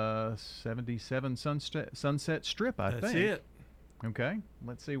 77 Sunset Strip, I think. That's it. Okay.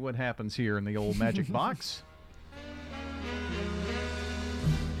 Let's see what happens here in the old magic box.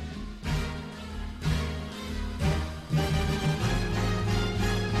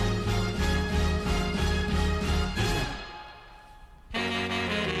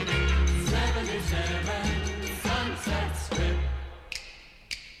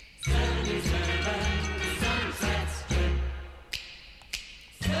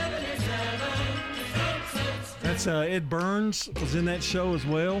 That's Ed Burns was in that show as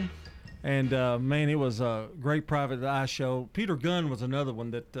well. And, man, it was a great private eye show. Peter Gunn was another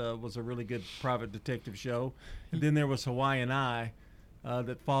one that was a really good private detective show. And then there was Hawaiian Eye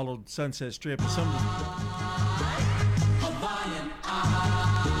that followed Sunset Strip. And some Hawaiian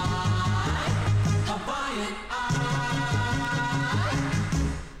Eye. Hawaiian Eye.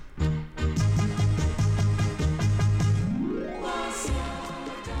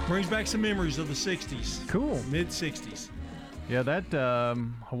 brings back some memories of the 60s. Cool. Mid-60s. Yeah, that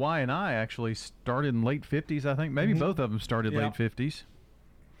Hawaiian Eye actually started in late 50s, I think. Maybe both of them started late 50s.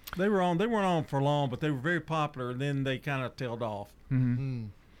 They weren't on for long, but they were very popular, and then they kind of tailed off. Mm-hmm.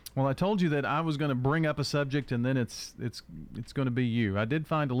 Well, I told you that I was going to bring up a subject, and then it's going to be you. I did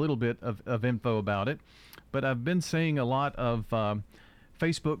find a little bit of info about it, but I've been seeing a lot of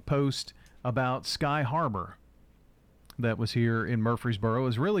Facebook posts about Sky Harbor that was here in Murfreesboro. It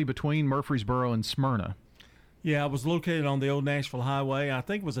was really between Murfreesboro and Smyrna. Yeah, it was located on the old Nashville Highway. I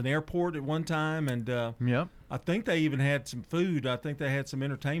think it was an airport at one time, and yep. I think they even had some food. I think they had some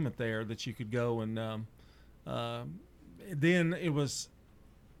entertainment there that you could go, and then it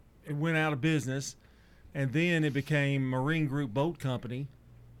went out of business, and then it became Marine Group Boat Company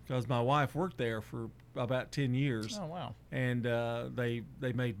because my wife worked there for about 10 years. Oh, wow. And they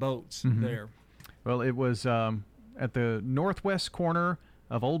made boats there. Well, it was at the northwest corner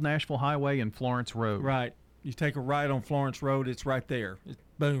of Old Nashville Highway and Florence Road. Right. You take a right on Florence Road, it's right there.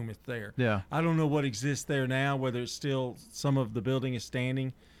 Boom, it's there. Yeah. I don't know what exists there now, whether it's still some of the building is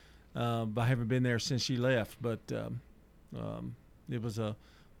standing. I haven't been there since she left, but it was a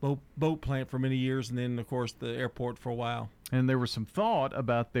boat plant for many years, and then, of course, the airport for a while. And there was some thought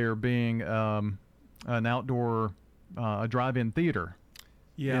about there being an outdoor drive-in theater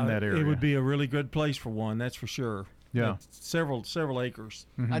in that area. It would be a really good place for one, that's for sure. Yeah. Several acres.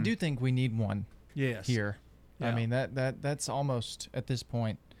 I do think we need one here. Yeah. I mean, that's almost, at this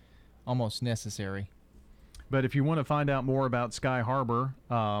point, almost necessary. But if you want to find out more about Sky Harbor,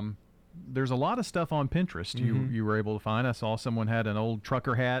 there's a lot of stuff on Pinterest you were able to find. I saw someone had an old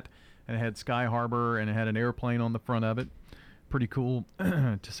trucker hat, and it had Sky Harbor, and it had an airplane on the front of it. Pretty cool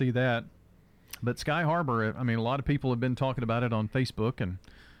to see that. But Sky Harbor, I mean, a lot of people have been talking about it on Facebook, and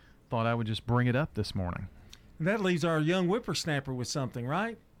thought I would just bring it up this morning. And that leaves our young whippersnapper with something,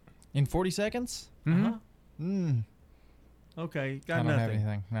 right? In 40 seconds? Mm-hmm. Okay, I don't have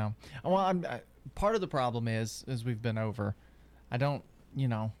anything, no. Well, part of the problem is, as we've been over, I don't,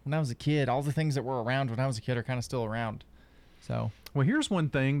 when I was a kid, all the things that were around when I was a kid are kind of still around. So, well, here's one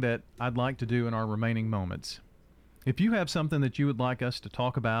thing that I'd like to do in our remaining moments. If you have something that you would like us to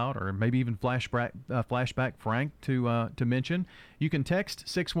talk about, or maybe even flashback Frank to mention, You can text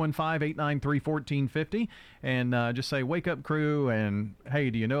 615-893-1450 and just say, wake up crew, and hey,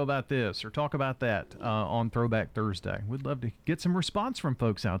 do you know about this? Or talk about that on Throwback Thursday. We'd love to get some response from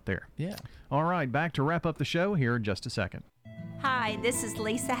folks out there. Yeah. All right, back to wrap up the show here in just a second. Hi, this is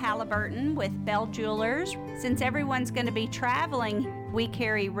Lisa Halliburton with Bell Jewelers. Since everyone's going to be traveling, we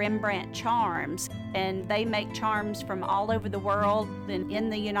carry Rembrandt charms, and they make charms from all over the world and in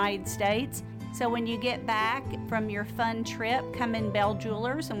the United States. So when you get back from your fun trip, come in Bell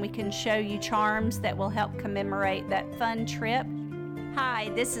Jewelers and we can show you charms that will help commemorate that fun trip. Hi,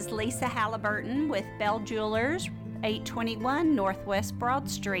 this is Lisa Halliburton with Bell Jewelers, 821 Northwest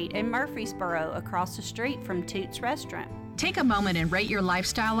Broad Street in Murfreesboro, across the street from Toots Restaurant. Take a moment and rate your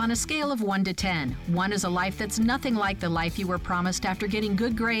lifestyle on a scale of 1 to 10. 1 is a life that's nothing like the life you were promised after getting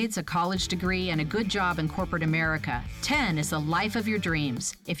good grades, a college degree, and a good job in corporate America. 10 is the life of your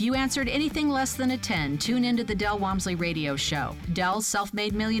dreams. If you answered anything less than a 10, tune into the Del Walmsley Radio Show. Del,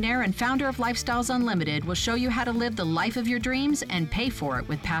 self-made millionaire and founder of Lifestyles Unlimited, will show you how to live the life of your dreams and pay for it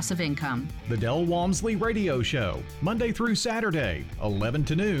with passive income. The Del Walmsley Radio Show, Monday through Saturday, 11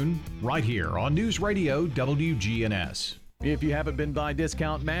 to noon, right here on News Radio WGNS. If you haven't been by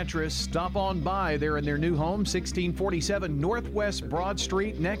Discount Mattress, stop on by. They're in their new home, 1647 Northwest Broad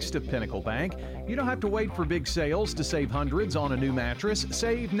Street, next to Pinnacle Bank. You don't have to wait for big sales to save hundreds on a new mattress.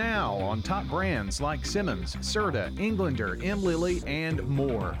 Save now on top brands like Simmons, Serta, Englander, M. Lilly, and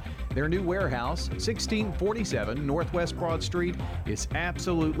more. Their new warehouse, 1647 Northwest Broad Street, is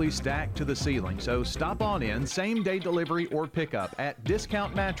absolutely stacked to the ceiling. So stop on in, same-day delivery or pickup at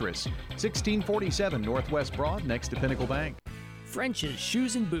Discount Mattress, 1647 Northwest Broad, next to Pinnacle Bank. French's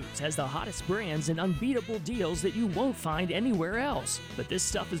Shoes and Boots has the hottest brands and unbeatable deals that you won't find anywhere else. But this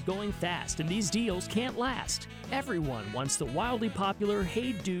stuff is going fast, and these deals can't last. Everyone wants the wildly popular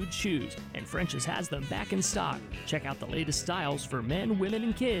Hey Dude shoes, and French's has them back in stock. Check out the latest styles for men, women,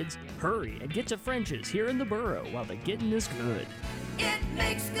 and kids. Hurry and get to French's here in the borough while the getting is good. It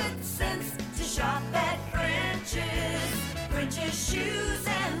makes good sense to shop at French's. French's Shoes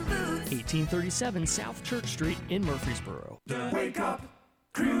and Boots. 1837 South Church Street in Murfreesboro. The Wake Up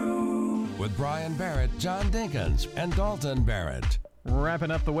Crew with Brian Barrett, John Dinkins, and Dalton Barrett.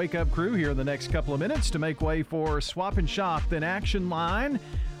 Wrapping up the Wake Up Crew here in the next couple of minutes to make way for Swap and Shop, then Action Line,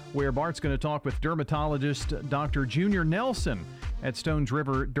 where Bart's going to talk with dermatologist Dr. Junior Nelson at Stones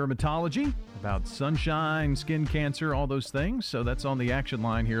River Dermatology about sunshine, skin cancer, all those things. So that's on the Action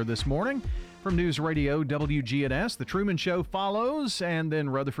Line here this morning. From News Radio WGNS, The Truman Show follows, and then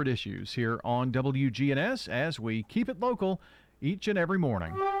Rutherford Issues here on WGNS as we keep it local each and every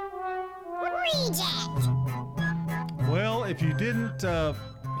morning. Reject! Well, if you didn't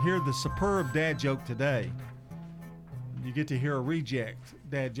hear the superb dad joke today, you get to hear a reject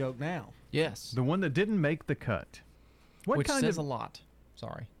dad joke now. Yes. The one that didn't make the cut. What Which kind says of a lot.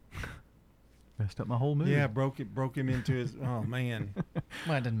 Sorry. Messed up my whole mood. Yeah, broke him into his. Oh man.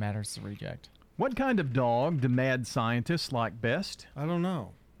 Well, it doesn't matter. It's a reject. What kind of dog do mad scientists like best? I don't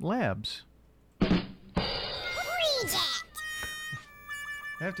know. Labs. Reject!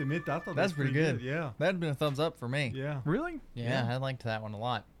 I have to admit, I thought That's pretty good. Yeah. That'd been a thumbs up for me. Yeah. Really? Yeah, I liked that one a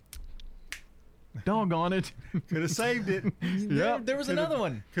lot. Doggone it. Could have saved it. Yep. There was another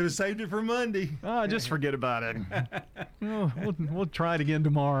one. Could have saved it for Monday. Just forget about it. Oh, we'll try it again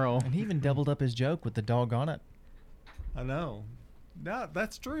tomorrow. And he even doubled up his joke with the dog on it. I know. No,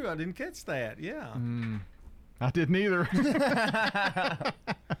 that's true. I didn't catch that. Yeah. I didn't either.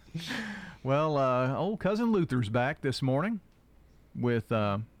 Well, old Cousin Luther's back this morning with,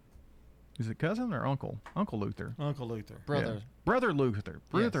 is it cousin or uncle? Uncle Luther. Uncle Luther. Brother. Yeah. Brother Luther.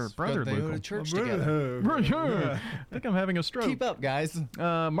 Brother They go Luther. to church together. I think I'm having a stroke. Keep up, guys.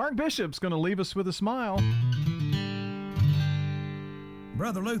 Mark Bishop's going to leave us with a smile.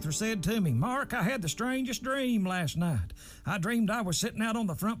 Brother Luther said to me, Mark, I had the strangest dream last night. I dreamed I was sitting out on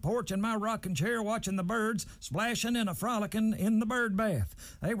the front porch in my rocking chair watching the birds splashing and a-frolicking in the bird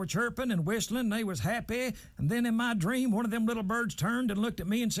bath. They were chirping and whistling, they was happy, and then in my dream, one of them little birds turned and looked at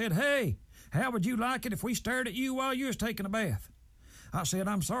me and said, Hey, how would you like it if we stared at you while you was taking a bath? I said,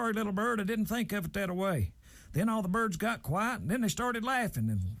 I'm sorry, little bird, I didn't think of it that way. Then all the birds got quiet, and then they started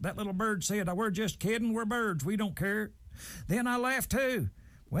laughing, and that little bird said, We're just kidding, we're birds, we don't care. Then I laughed too.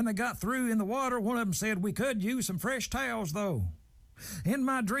 When they got through in the water, one of them said, We could use some fresh towels, though. In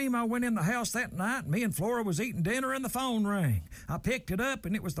my dream, I went in the house that night, and me and Flora was eating dinner, and the phone rang. I picked it up,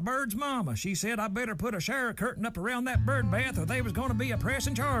 and it was the bird's mama. She said I better put a shower curtain up around that bird bath, or they was going to be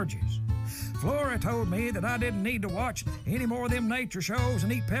a-pressing charges. Flora told me that I didn't need to watch any more of them nature shows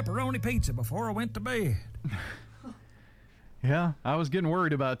and eat pepperoni pizza before I went to bed. Yeah, I was getting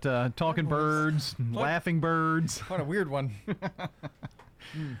worried about talking birds, laughing birds. What a weird one.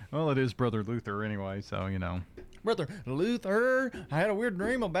 Well, it is Brother Luther anyway, so, you know. Brother Luther, I had a weird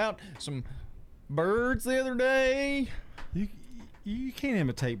dream about some birds the other day. You can't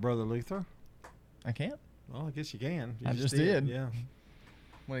imitate Brother Luther. I can't? Well, I guess you can. You I just did. Yeah.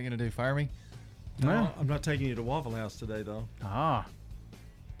 What are you going to do, fire me? No, I'm not taking you to Waffle House today, though. Ah.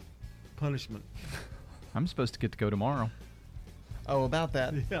 Punishment. I'm supposed to get to go tomorrow. Oh, about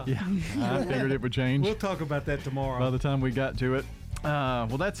that. Yeah. I figured it would change. We'll talk about that tomorrow. By the time we got to it.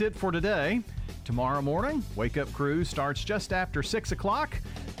 Well, that's it for today. Tomorrow morning, Wake Up Crew starts just after 6 o'clock.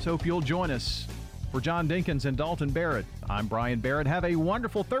 So hope you'll join us. For John Dinkins and Dalton Barrett, I'm Brian Barrett. Have a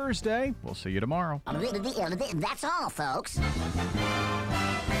wonderful Thursday. We'll see you tomorrow. That's all, folks.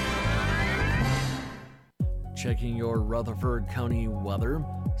 Checking your Rutherford County weather.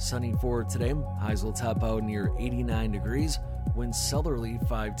 Sunny for today. Highs will top out near 89 degrees. Winds southerly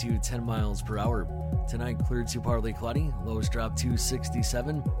 5 to 10 miles per hour. Tonight, clear to partly cloudy. Lows drop to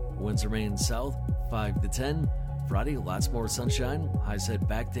 67. Winds remain south 5 to 10. Friday, lots more sunshine. Highs head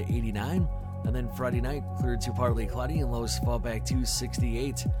back to 89. And then Friday night, clear to partly cloudy and lows fall back to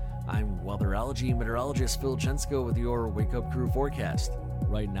 68. I'm weatherology meteorologist Phil Chensko with your Wake Up Crew forecast.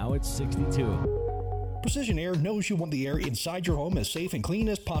 Right now, it's 62. Precision Air knows you want the air inside your home as safe and clean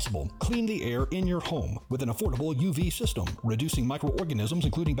as possible. Clean the air in your home with an affordable UV system, reducing microorganisms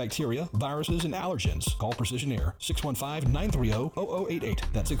including bacteria, viruses, and allergens. Call Precision Air, 615-930-0088.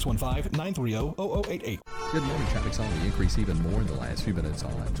 That's 615-930-0088. Good morning. Traffic's on the increase even more in the last few minutes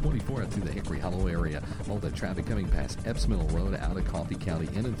on 24 through the Hickory Hollow area. All the traffic coming past Epps Mill Road out of Coffee County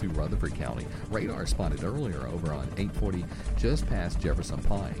in and through Rutherford County. Radar spotted earlier over on 840 just past Jefferson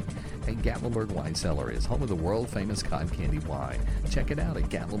Pike. And Gatlinburg Wine Cellar is home of the world-famous cotton candy wine. Check it out at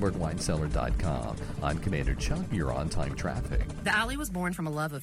GatlinburgWineCellar.com. I'm Commander Chuck. You're on-time traffic. The Alley was born from a love of